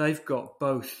they've got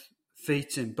both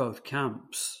feet in both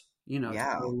camps,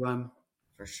 Yeah. So,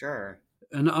 For sure.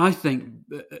 and I think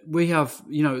we have,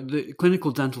 the clinical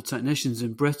dental technicians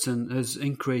in Britain has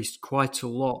increased quite a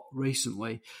lot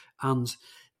recently, and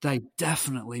they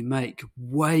definitely make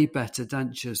way better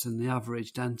dentures than the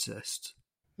average dentist.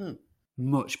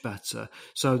 Much better.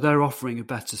 So they're offering a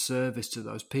better service to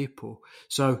those people.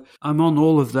 So I'm on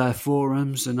all of their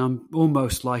forums, and I'm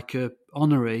almost like a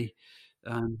honorary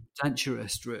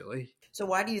denturist, really. So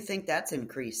why do you think that's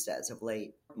increased as of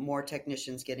late? More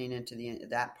technicians getting into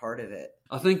that part of it.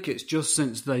 I think it's just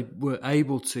since they were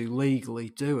able to legally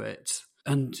do it.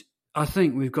 And I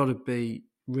think we've got to be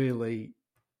really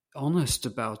honest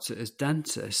about it as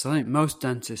dentists. I think most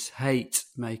dentists hate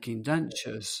making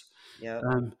dentures. Yeah.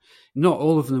 Not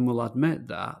all of them will admit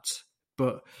that,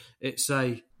 but it's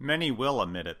Many will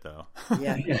admit it, though.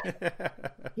 Yeah.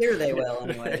 Here they will,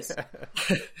 anyways.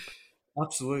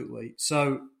 Absolutely.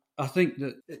 So I think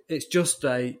that it's just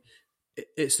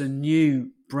it's a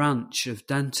new branch of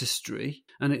dentistry,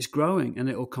 and it's growing, and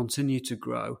it will continue to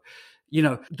grow.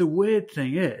 The weird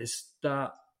thing is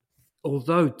that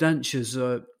although dentures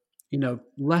are,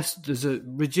 less, there's a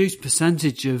reduced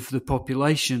percentage of the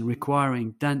population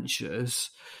requiring dentures,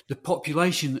 the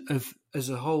population as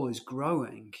a whole is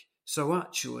growing. So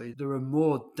actually there are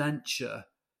more denture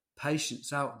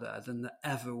patients out there than there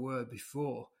ever were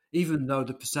before, even though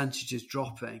the percentage is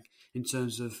dropping in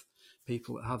terms of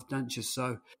people that have dentures.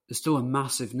 So there's still a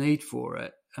massive need for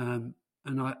it.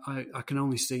 And I can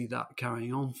only see that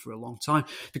carrying on for a long time,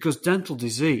 because dental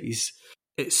disease,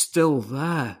 it's still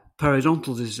there.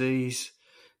 Periodontal disease,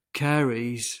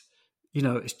 caries,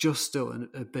 it's just still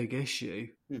a big issue.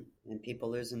 And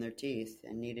people losing their teeth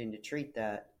and needing to treat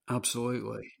that.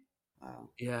 Absolutely. Wow.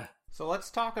 Yeah. So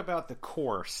let's talk about the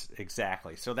course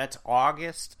exactly. So that's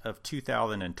August of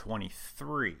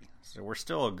 2023. So we're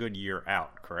still a good year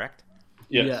out, correct?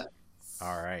 Yes. Yeah.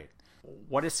 All right.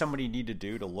 What does somebody need to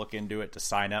do to look into it, to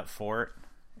sign up for it?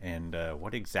 And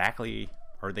what exactly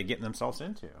are they getting themselves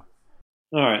into?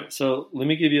 All right, so let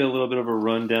me give you a little bit of a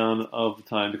rundown of the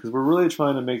time, because we're really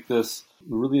trying to make this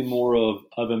really more of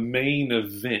a main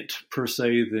event per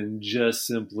se than just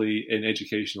simply an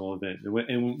educational event.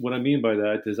 And what I mean by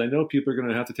that is I know people are going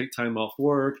to have to take time off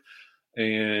work,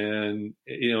 and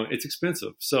it's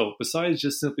expensive. So besides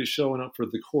just simply showing up for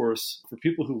the course, for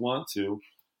people who want to,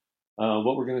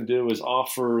 what we're going to do is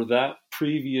offer that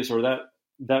previous or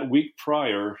that week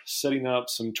prior, setting up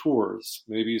some tours,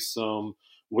 maybe some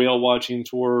whale watching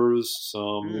tours,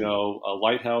 some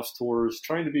lighthouse tours,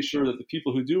 trying to be sure that the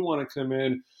people who do want to come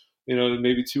in,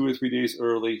 maybe 2 or 3 days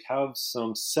early, have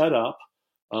some setup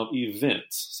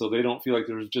events, so they don't feel like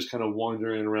they're just kind of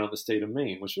wandering around the state of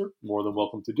Maine, which they're more than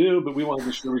welcome to do, but we want to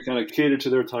be sure we kind of cater to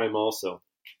their time also.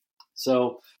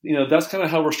 So, that's kind of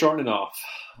how we're starting it off.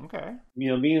 Okay.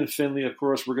 Me and Finley, of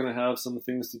course, we're going to have some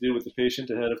things to do with the patient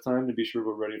ahead of time to be sure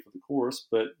we're ready for the course.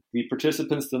 But the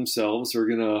participants themselves are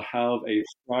going to have a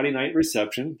Friday night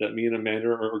reception that me and Amanda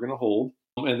are going to hold.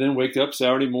 And then wake up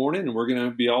Saturday morning, and we're going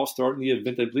to be all starting the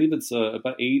event. I believe it's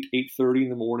about 8:30 in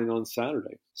the morning on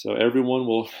Saturday. So everyone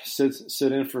will sit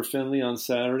in for Finley on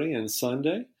Saturday and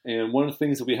Sunday. And one of the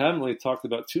things that we haven't really talked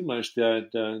about too much that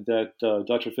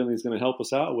Dr. Finley is going to help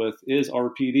us out with is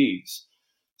RPDs.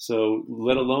 So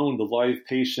let alone the live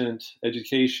patient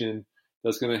education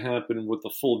that's going to happen with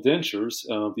the full dentures,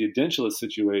 the edentulous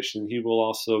situation. He will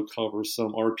also cover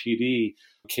some RPD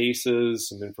cases,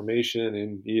 some information,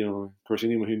 and of course,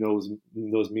 anyone who knows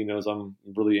me knows I'm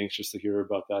really anxious to hear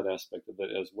about that aspect of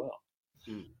it as well.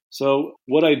 So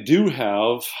what I do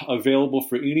have available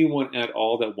for anyone at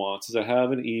all that wants is I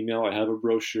have an email, I have a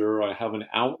brochure, I have an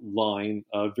outline,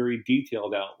 a very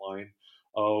detailed outline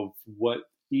of what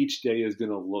each day is going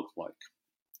to look like.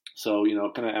 So,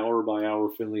 kind of hour by hour,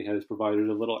 Finley has provided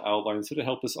a little outline to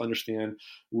help us understand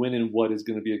when and what is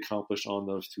going to be accomplished on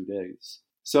those 2 days.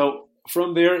 So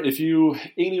from there,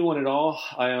 anyone at all,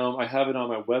 I have it on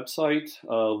my website,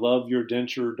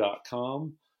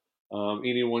 loveyourdenture.com.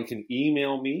 Anyone can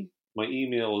email me. My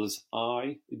email is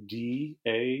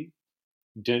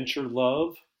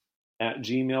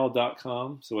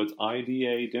idadenturelove@gmail.com. So it's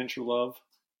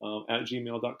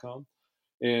idadenturelove@gmail.com.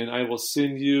 And I will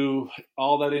send you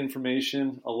all that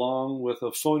information along with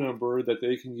a phone number that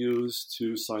they can use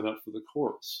to sign up for the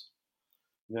course.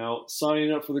 Now,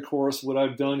 signing up for the course, what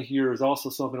I've done here is also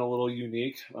something a little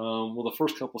unique. Well, the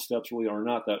first couple steps really are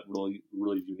not that really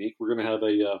unique. We're going to have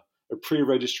a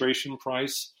pre-registration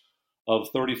price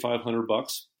of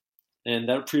 $3,500. And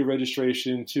that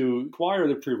pre-registration, to acquire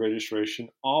the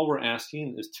pre-registration, all we're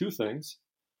asking is 2 things.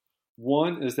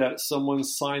 One is that someone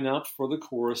sign up for the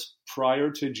course prior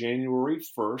to January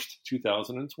 1st,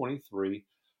 2023,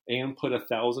 and put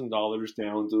 $1,000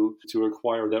 down to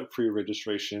acquire that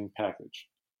pre-registration package.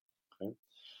 Okay.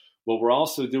 What we're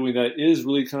also doing that is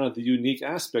really kind of the unique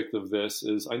aspect of this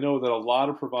is I know that a lot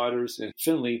of providers, and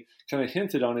Finley kind of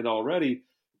hinted on it already,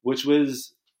 which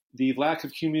was the lack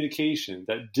of communication,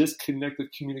 that disconnect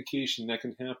of communication that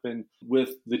can happen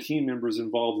with the team members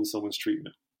involved in someone's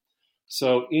treatment.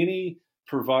 So any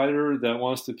provider that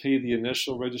wants to pay the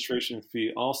initial registration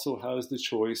fee also has the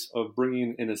choice of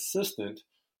bringing an assistant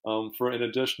for an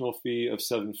additional fee of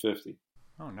 $750.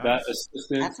 Oh, nice. That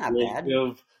assistant That's not will bad.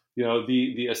 give,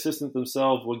 the assistant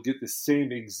themselves will get the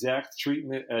same exact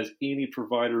treatment as any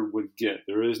provider would get.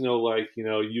 There is no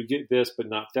you get this but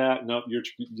not that. No,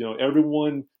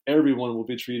 everyone will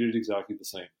be treated exactly the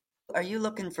same. Are you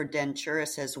looking for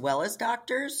denturists as well as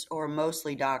doctors, or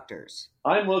mostly doctors?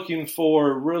 I'm looking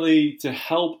for really to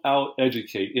help out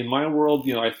educate. In my world,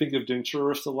 I think of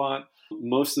denturists a lot.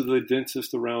 Most of the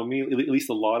dentists around me, at least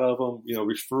a lot of them,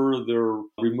 refer their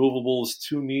removables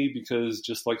to me because,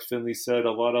 just like Finley said,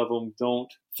 a lot of them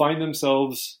don't find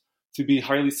themselves to be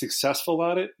highly successful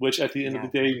at it, which at the end of the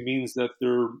day means that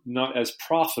they're not as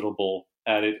profitable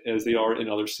at it as they are in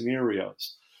other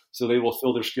scenarios. So they will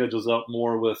fill their schedules up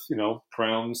more with,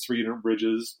 crowns, 3-unit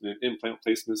bridges, and implant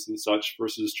placements and such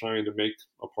versus trying to make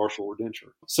a partial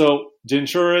denture. So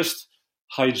denturist,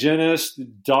 hygienist,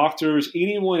 doctors,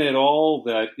 anyone at all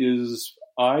that is,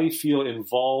 I feel,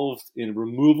 involved in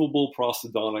removable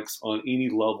prosthodontics on any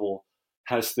level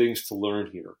has things to learn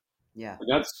here. Yeah.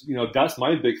 And that's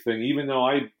my big thing. Even though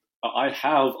I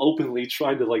have openly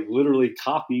tried to like literally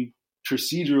copy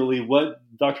procedurally what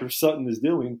Dr. Sutton is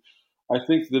doing, I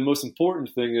think the most important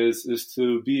thing is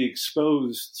to be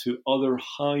exposed to other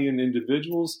high-end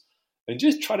individuals and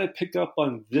just try to pick up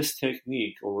on this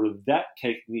technique or that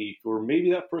technique, or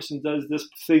maybe that person does this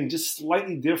thing just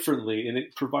slightly differently and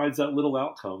it provides that little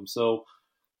outcome. So,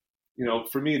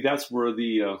 for me, that's where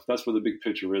the big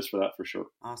picture is for that, for sure.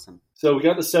 Awesome. So we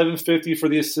got the $750 for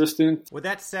the assistant. Would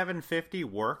that $750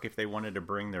 work if they wanted to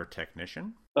bring their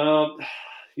technician?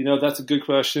 That's a good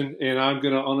question, and I'm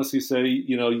going to honestly say,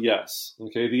 yes.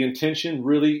 Okay, the intention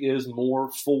really is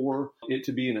more for it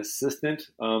to be an assistant,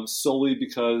 solely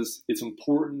because it's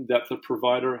important that the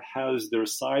provider has their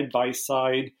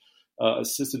side-by-side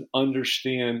assistant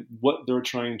understand what they're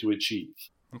trying to achieve.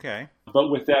 Okay. But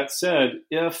with that said,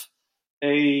 if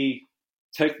a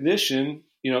technician,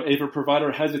 if a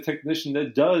provider has a technician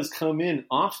that does come in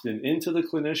often into the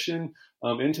clinician,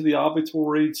 into the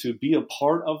operatory to be a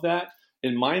part of that,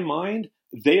 in my mind,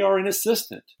 they are an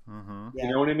assistant. Mm-hmm. Yeah.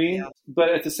 You know what I mean? Yeah. But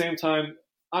at the same time,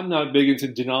 I'm not big into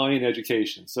denying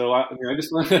education. So I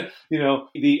just want to,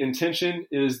 the intention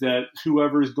is that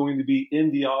whoever is going to be in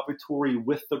the operatory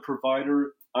with the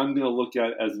provider, I'm going to look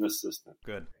at as an assistant.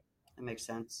 Good. That makes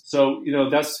sense. So,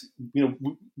 that's,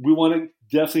 we want to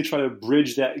definitely try to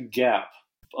bridge that gap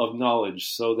of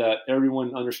knowledge so that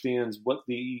everyone understands what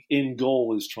the end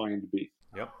goal is trying to be.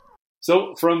 Yep.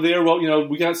 So from there,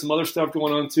 we got some other stuff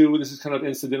going on too. This is kind of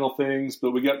incidental things,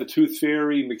 but we got the Tooth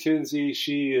Fairy, Mackenzie.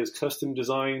 She has custom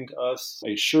designed us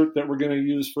a shirt that we're going to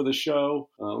use for the show.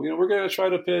 We're going to try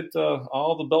to put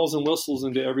all the bells and whistles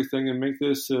into everything and make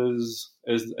this as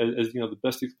the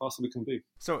best it possibly can be.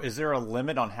 So is there a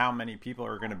limit on how many people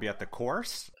are going to be at the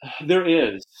course? There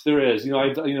is.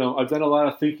 I've done a lot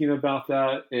of thinking about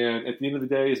that. And at the end of the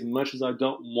day, as much as I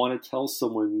don't want to tell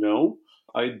someone no,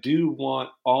 I do want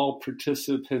all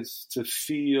participants to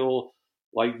feel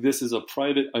like this is a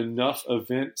private enough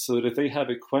event so that if they have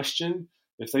a question,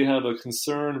 if they have a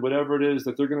concern, whatever it is,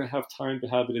 that they're going to have time to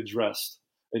have it addressed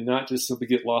and not just simply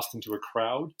get lost into a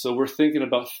crowd. So we're thinking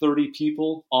about 30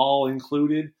 people, all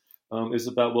included, is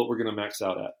about what we're going to max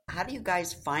out at. How do you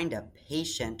guys find a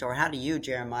patient, or how do you,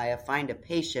 Jeremiah, find a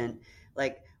patient?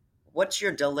 Like, what's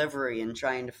your delivery in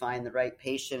trying to find the right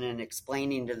patient and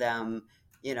explaining to them,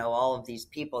 all of these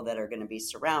people that are going to be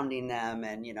surrounding them,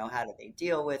 and, how do they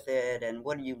deal with it, and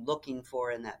what are you looking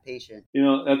for in that patient?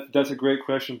 That's a great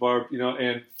question, Barb.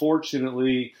 And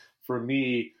fortunately for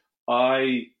me,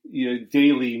 I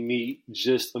daily meet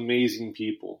just amazing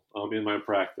people in my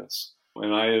practice.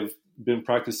 And I have been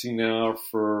practicing now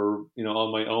for,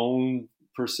 on my own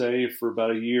per se for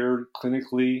about a year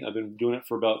clinically. I've been doing it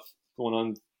for about going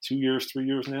on 2 years, 3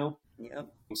 years now. Yep.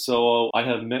 So I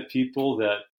have met people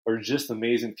that are just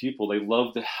amazing people. They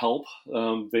love to help.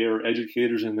 They are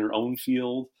educators in their own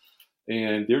field,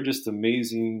 and they're just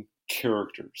amazing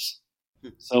characters.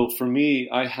 So for me,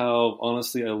 I have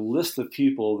honestly a list of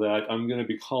people that I'm going to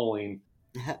be calling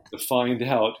to find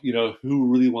out,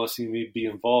 who really wants to see me be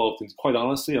involved. And quite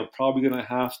honestly, I'm probably going to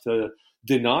have to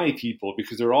deny people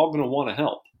because they're all going to want to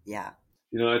help. Yeah.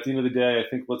 At the end of the day, I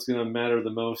think what's going to matter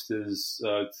the most is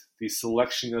the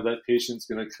selection of that patient is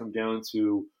going to come down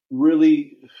to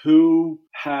really who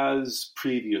has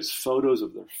previous photos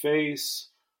of their face,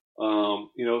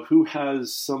 who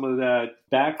has some of that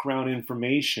background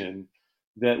information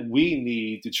that we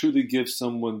need to truly give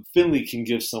someone, Finley can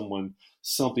give someone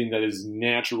something that is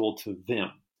natural to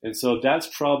them. And so that's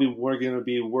probably going to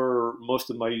be where most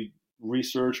of my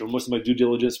research or most of my due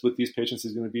diligence with these patients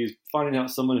is going to be finding out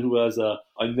someone who has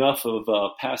enough of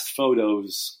past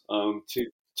photos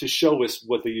to show us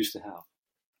what they used to have.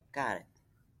 Got it.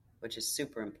 Which is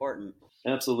super important.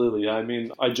 Absolutely. I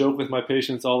mean, I joke with my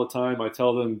patients all the time. I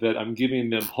tell them that I'm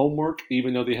giving them homework,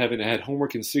 even though they haven't had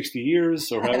homework in 60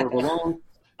 years or however long.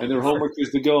 And their homework is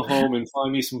to go home and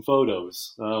find me some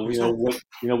photos.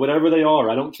 Whatever they are.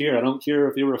 I don't care. I don't care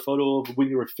if they were a photo of when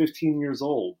you were 15 years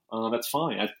old. That's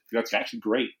fine. That's actually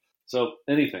great. So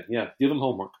anything. Yeah. Give them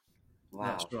homework. Wow.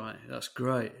 That's right. That's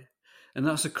great. And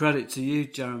that's a credit to you,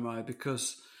 Jeremiah,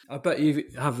 because I bet you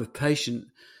have a patient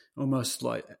almost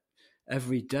like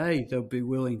every day they'll be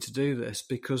willing to do this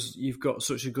because you've got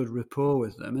such a good rapport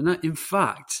with them. And that, in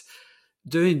fact,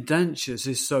 doing dentures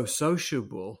is so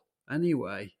sociable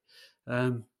anyway.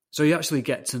 So you actually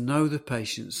get to know the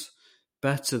patients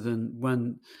better than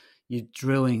when you're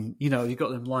drilling, you've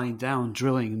got them lying down,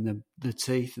 drilling in the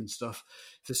teeth and stuff.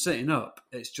 If they're sitting up,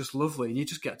 it's just lovely and you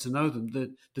just get to know them.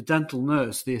 The dental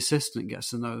nurse, the assistant,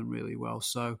 gets to know them really well.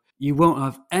 So you won't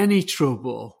have any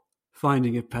trouble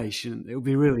finding a patient. It would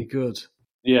be really good.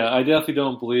 Yeah, I definitely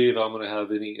don't believe I'm going to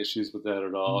have any issues with that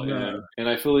at all. No. And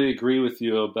I fully agree with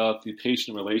you about the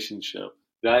patient relationship.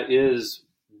 That is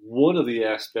one of the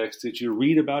aspects that you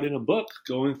read about in a book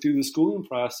going through the schooling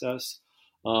process.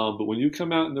 But when you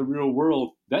come out in the real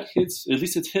world, that hits, at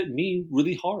least it's hit me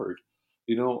really hard.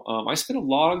 I spend a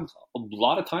lot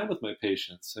of time with my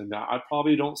patients, and I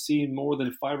probably don't see more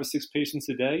than 5 or 6 patients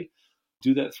a day.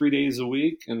 Do that 3 days a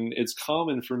week, and it's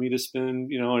common for me to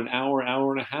spend, an hour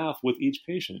and a half with each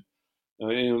patient.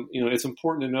 It's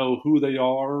important to know who they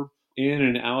are in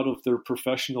and out of their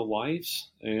professional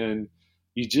lives, and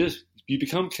you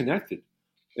become connected.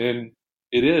 And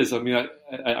it is,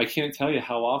 I can't tell you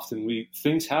how often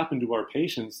things happen to our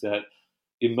patients that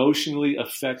emotionally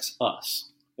affects us.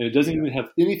 And it doesn't even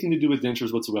have anything to do with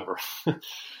dentures whatsoever.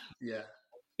 Yeah.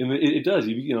 And it does.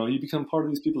 You become part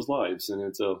of these people's lives, and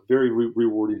it's a very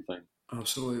rewarding thing.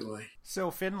 Absolutely. So,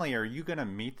 Finley, are you going to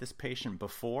meet this patient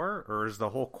before, or is the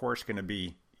whole course going to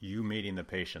be you meeting the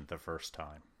patient the first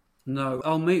time? No,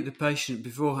 I'll meet the patient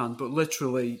beforehand, but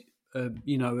literally, a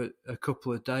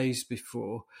couple of days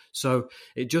before. So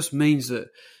it just means that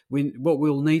what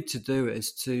we'll need to do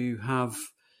is to have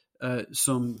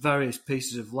some various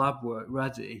pieces of lab work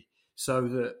ready so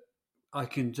that I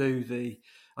can do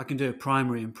a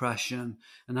primary impression,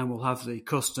 and then we'll have the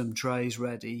custom trays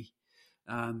ready,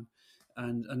 and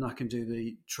I can do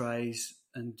the trays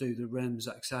and do the rims,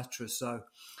 etc. So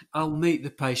I'll meet the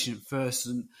patient first,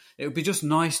 and it would be just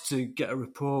nice to get a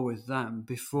rapport with them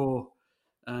before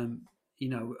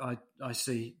I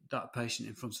see that patient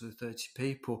in front of the 30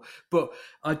 people. But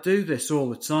I do this all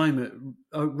the time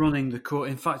at running the course.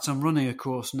 In fact, I'm running a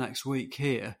course next week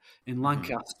here in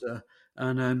Lancaster,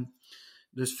 and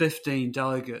there's 15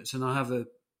 delegates, and I have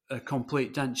a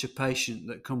complete denture patient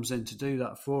that comes in to do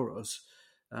that for us,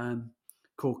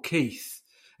 called Keith.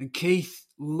 And Keith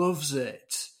loves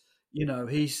it.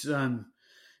 He's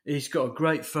got a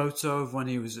great photo of when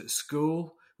he was at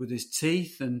school with his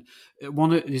teeth, and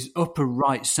one of his upper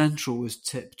right central was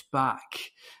tipped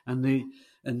back and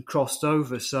crossed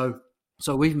over. So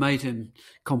we've made him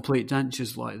complete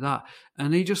dentures like that,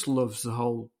 and he just loves the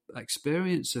whole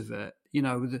experience of it.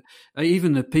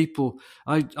 Even the people,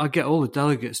 I get all the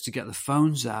delegates to get the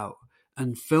phones out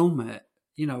and film it.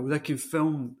 They can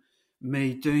film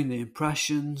me doing the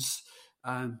impressions,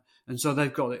 and so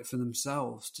they've got it for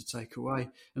themselves to take away.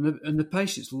 And the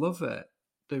patients love it.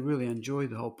 They really enjoy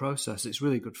the whole process. It's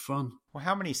really good fun. Well,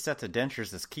 how many sets of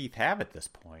dentures does Keith have at this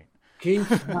point? He's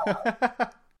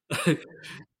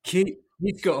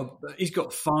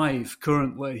got 5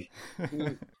 currently.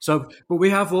 But we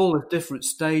have all the different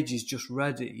stages just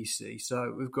ready, you see.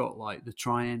 So we've got like the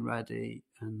try-in ready,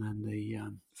 and then the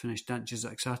finished dentures,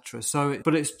 etc. So,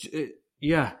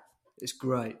 it's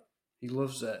great. He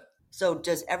loves it. So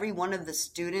does every one of the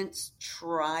students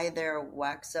try their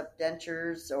wax-up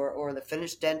dentures or the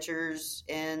finished dentures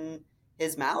in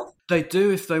his mouth? They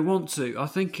do if they want to. I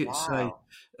think it's Wow.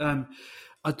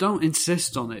 I don't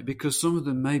insist on it because some of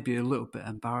them may be a little bit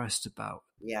embarrassed about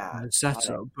the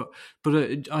setup,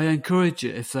 but I encourage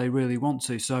it if they really want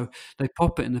to. So they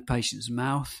pop it in the patient's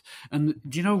mouth, and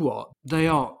do you know what?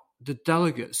 The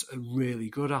delegates are really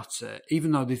good at it,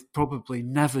 even though they've probably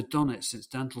never done it since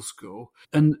dental school.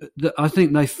 And I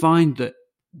think they find that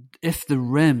if the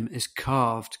rim is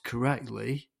carved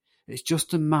correctly, it's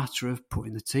just a matter of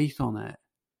putting the teeth on it.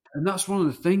 And that's one of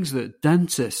the things that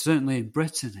dentists, certainly in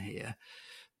Britain here,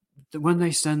 that when they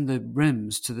send the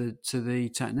rims to the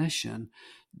technician,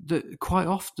 that quite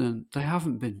often they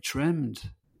haven't been trimmed.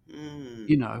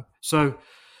 So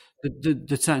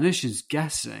the technician's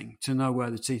guessing to know where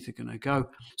the teeth are going to go.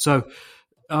 So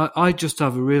I just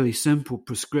have a really simple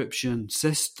prescription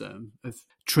system of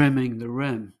trimming the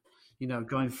rim,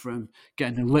 going from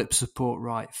getting the lip support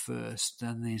right first,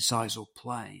 then the incisal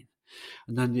plane,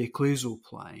 and then the occlusal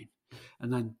plane,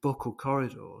 and then buccal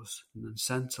corridors, and then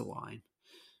centerline,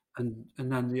 and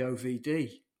then the OVD.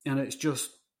 And it's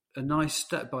just a nice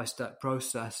step-by-step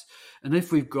process. And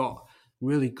if we've got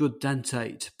really good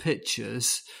dentate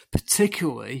pictures,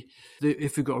 particularly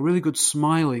if we've got a really good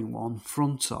smiling one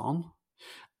front on,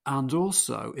 and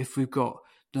also if we've got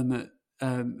them at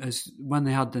as when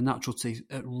they had the natural teeth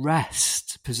at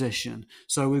rest position,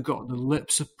 so we've got the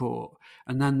lip support,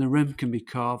 and then the rim can be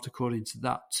carved according to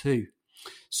that too.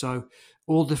 So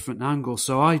all different angles.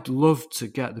 So I'd love to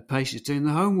get the patients doing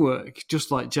the homework, just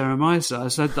like Jeremiah said. I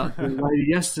said that to the lady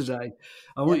yesterday.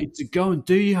 I want you to go and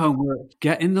do your homework.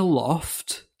 Get in the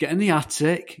loft, get in the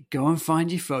attic, go and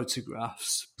find your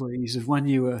photographs, please, of when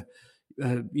you were,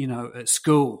 at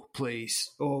school,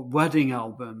 please, or wedding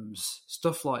albums,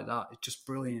 stuff like that. It's just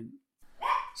brilliant.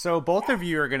 So both of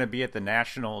you are going to be at the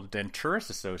National Denturist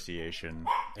Association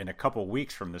in a couple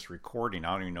weeks from this recording.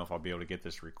 I don't even know if I'll be able to get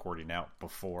this recording out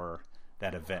before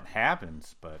that event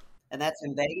happens, but... And that's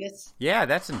in Vegas? Yeah,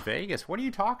 that's in Vegas. What are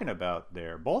you talking about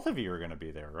there? Both of you are going to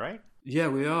be there, right? Yeah,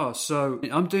 we are. So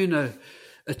I'm doing a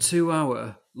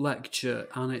 2-hour lecture,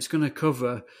 and it's going to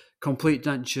cover complete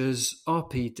dentures,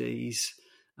 RPDs,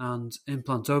 and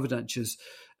implant overdentures.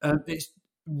 It's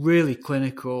really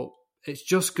clinical. It's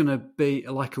just going to be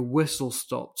like a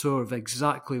whistle-stop tour of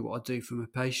exactly what I do for my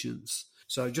patients.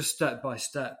 So just step by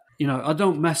step. I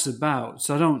don't mess about.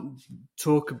 So I don't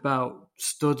talk about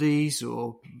studies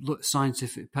or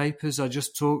scientific papers. I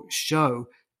just show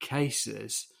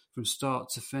cases from start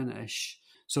to finish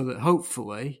so that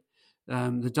hopefully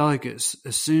the delegates,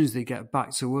 as soon as they get back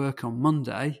to work on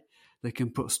Monday, they can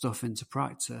put stuff into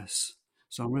practice.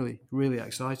 So I'm really, really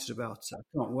excited about it.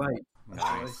 I can't wait.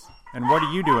 Nice. And what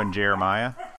are you doing,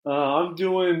 Jeremiah? I'm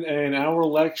doing an hour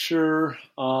lecture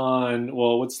on,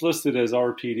 what's listed as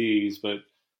RPDs, but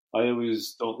I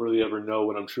always don't really ever know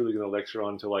what I'm truly going to lecture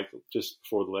on until just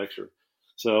before the lecture.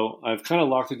 So I've kind of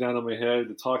locked it down in my head,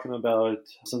 talking about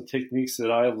some techniques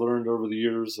that I've learned over the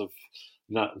years of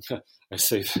I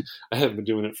haven't been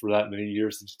doing it for that many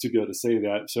years to be able to say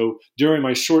that. So during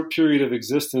my short period of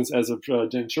existence as a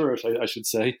denturist, I should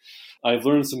say, I've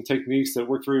learned some techniques that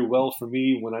work very well for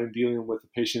me when I'm dealing with a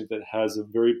patient that has a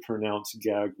very pronounced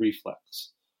gag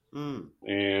reflex. And,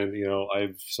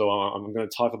 I'm going to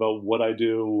talk about what I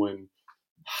do and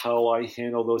how I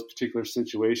handle those particular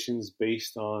situations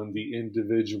based on the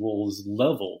individual's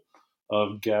level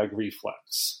of gag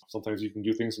reflex. Sometimes you can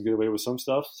do things and get away with some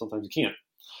stuff. Sometimes you can't.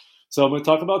 So I'm going to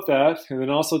talk about that, and then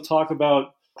also talk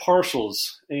about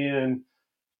partials and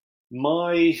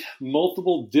my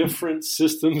multiple different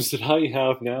systems that I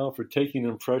have now for taking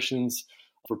impressions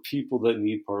for people that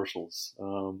need partials.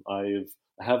 I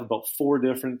have about 4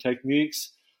 different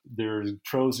techniques. There's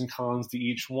pros and cons to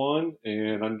each one,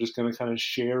 and I'm just going to kind of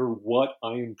share what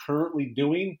I am currently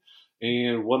doing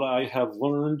and what I have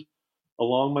learned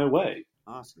along my way.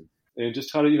 Awesome. And just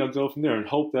try to, go from there and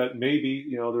hope that maybe,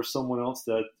 there's someone else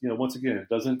that, once again,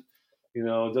 doesn't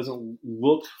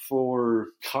look for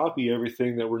copy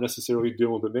everything that we're necessarily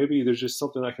doing, but maybe there's just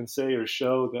something I can say or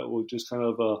show that will just kind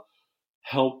of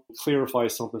help clarify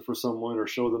something for someone or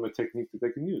show them a technique that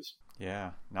they can use.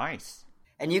 Yeah, nice.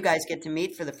 And you guys get to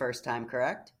meet for the first time,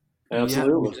 correct?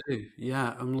 Absolutely. Yeah, we do.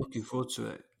 Yeah, I'm looking forward to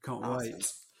it. Can't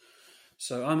wait.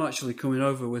 So I'm actually coming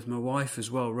over with my wife as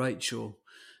well, Rachel.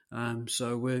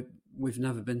 So we've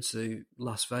never been to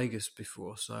Las Vegas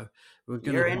before, so we're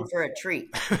going. You're in for a treat.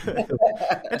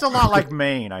 It's a lot like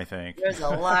Maine, I think. There's a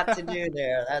lot to do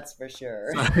there, that's for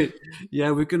sure. So,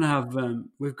 yeah, we're going to have.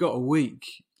 We've got a week,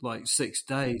 like 6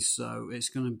 days, so it's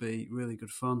going to be really good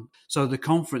fun. So the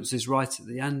conference is right at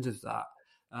the end of that.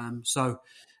 So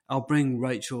I'll bring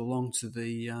Rachel along to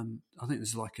the. I think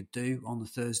there's like a do on the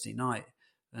Thursday night,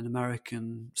 an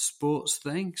American sports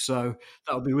thing. So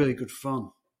that'll be really good fun.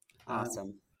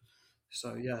 Awesome.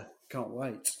 So yeah, can't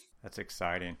wait. That's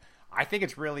exciting. I think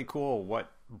it's really cool what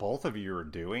both of you are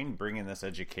doing, bringing this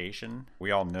education.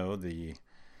 We all know the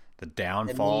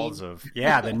downfalls of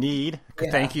the need.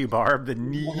 Yeah. Thank you, Barb. The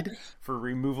need for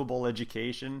removable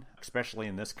education, especially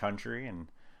in this country. And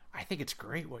I think it's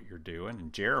great what you're doing.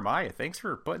 And Jeremiah, thanks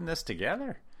for putting this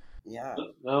together. Yeah.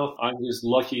 No, I'm just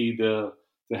lucky to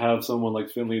have someone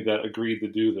like Finley that agreed to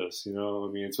do this, I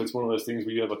mean, so it's one of those things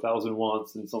where you have 1,000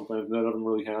 wants and sometimes none of them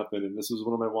really happen. And this was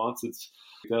one of my wants. It's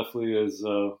definitely is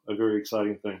a very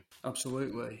exciting thing.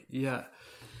 Absolutely. Yeah.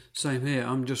 Same here.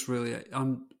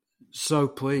 I'm so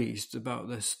pleased about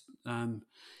this,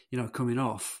 coming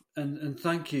off. And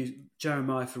thank you,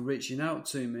 Jeremiah, for reaching out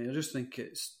to me. I just think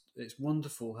it's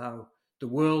wonderful how the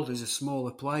world is a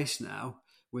smaller place now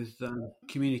with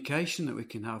communication that we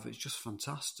can have. It's just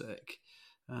fantastic.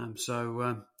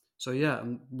 So yeah,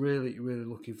 I'm really, really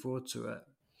looking forward to it.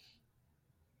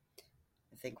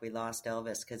 I think we lost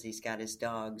Elvis because he's got his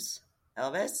dogs.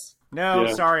 Elvis? No,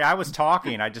 Sorry, I was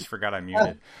talking. I just forgot I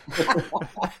muted.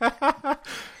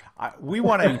 We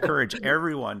want to encourage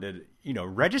everyone to,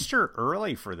 register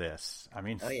early for this. I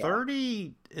mean,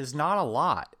 30 is not a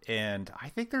lot, and I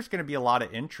think there's going to be a lot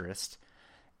of interest.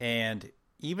 And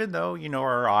even though,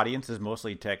 our audience is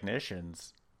mostly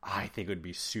technicians, I think it would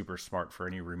be super smart for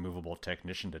any removable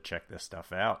technician to check this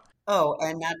stuff out. Oh,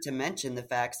 and not to mention the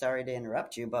fact, sorry to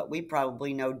interrupt you, but we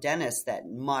probably know dentists that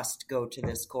must go to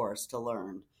this course to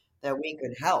learn, that we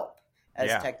could help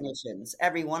as technicians.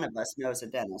 Every one of us knows a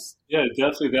dentist. Yeah,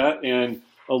 definitely that. And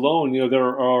alone,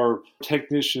 there are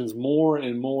technicians more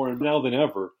and more now than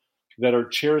ever that are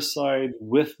chairside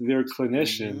with their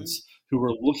clinicians who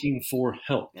are looking for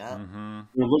help. Yeah. Mm-hmm.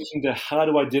 They're looking to how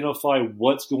to identify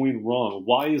what's going wrong.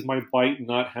 Why is my bite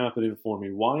not happening for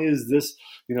me? Why is this,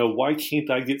 why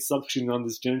can't I get suction on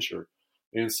this denture?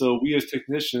 And so we as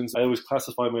technicians, I always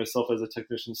classify myself as a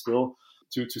technician still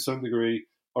to some degree,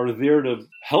 are there to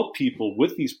help people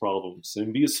with these problems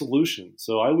and be a solution.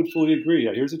 So I would fully agree.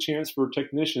 Here's a chance for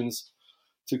technicians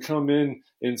to come in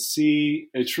and see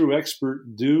a true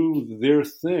expert do their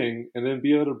thing and then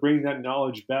be able to bring that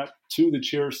knowledge back to the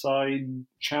chairside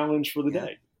challenge for the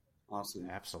day. Awesome.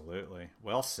 Absolutely.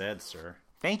 Well said, sir.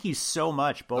 Thank you so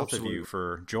much, both of you,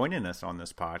 for joining us on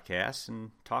this podcast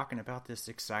and talking about this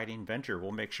exciting venture.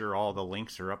 We'll make sure all the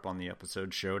links are up on the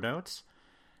episode show notes.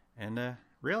 And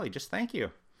really, just thank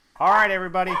you. All right,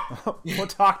 everybody. We'll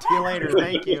talk to you later.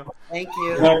 Thank you. Thank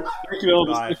you. Right. Thank you,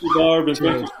 Elvis. Bye. Thank you, Barb. And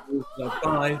thank you.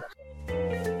 Bye.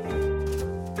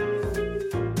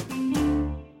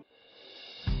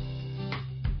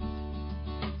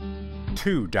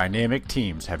 Two dynamic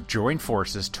teams have joined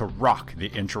forces to rock the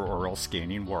intraoral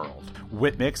scanning world.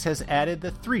 Whitmix has added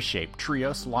the 3Shape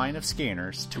Trios line of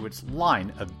scanners to its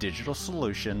line of digital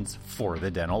solutions for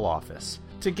the dental office.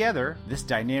 Together, this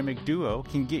dynamic duo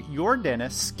can get your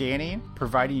dentist scanning,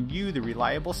 providing you the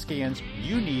reliable scans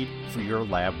you need for your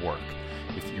lab work.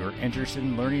 If you're interested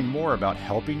in learning more about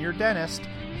helping your dentist,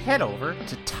 head over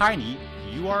to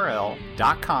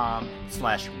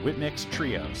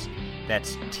tinyurl.com/WhitmixTrios.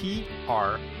 That's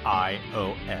TRIOS.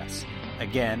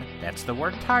 Again, that's the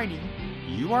word tiny,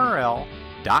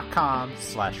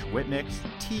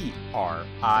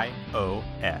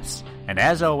 url.com/WhitmixTrios. And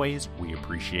as always, we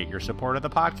appreciate your support of the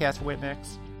podcast,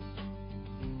 Whitmix.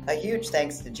 A huge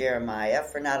thanks to Jeremiah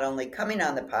for not only coming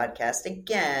on the podcast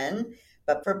again,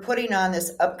 but for putting on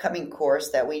this upcoming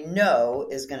course that we know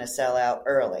is going to sell out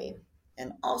early.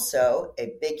 And also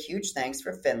a big, huge thanks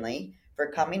for Finley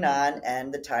for coming on,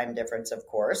 and the time difference, of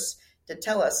course, to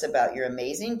tell us about your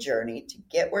amazing journey to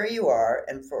get where you are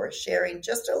and for sharing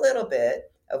just a little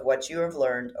bit of what you have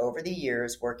learned over the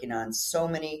years working on so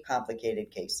many complicated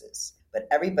cases. But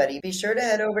everybody, be sure to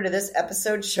head over to this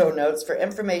episode's show notes for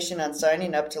information on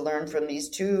signing up to learn from these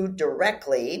two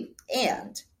directly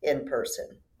and in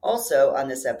person. Also on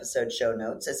this episode's show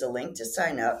notes is a link to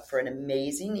sign up for an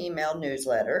amazing email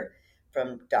newsletter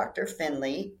from Dr.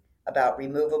 Finley about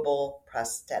removable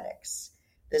prosthetics.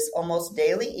 This almost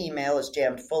daily email is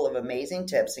jammed full of amazing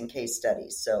tips and case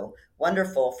studies, so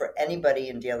wonderful for anybody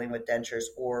in dealing with dentures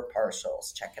or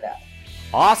partials. Check it out.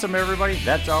 Awesome, everybody.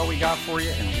 That's all we got for you,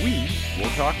 and we will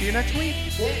talk to you next week.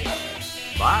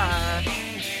 Bye.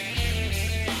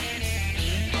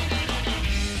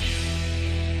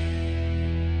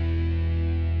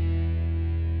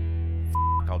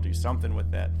 I'll do something with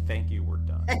that. Thank you. We're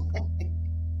done.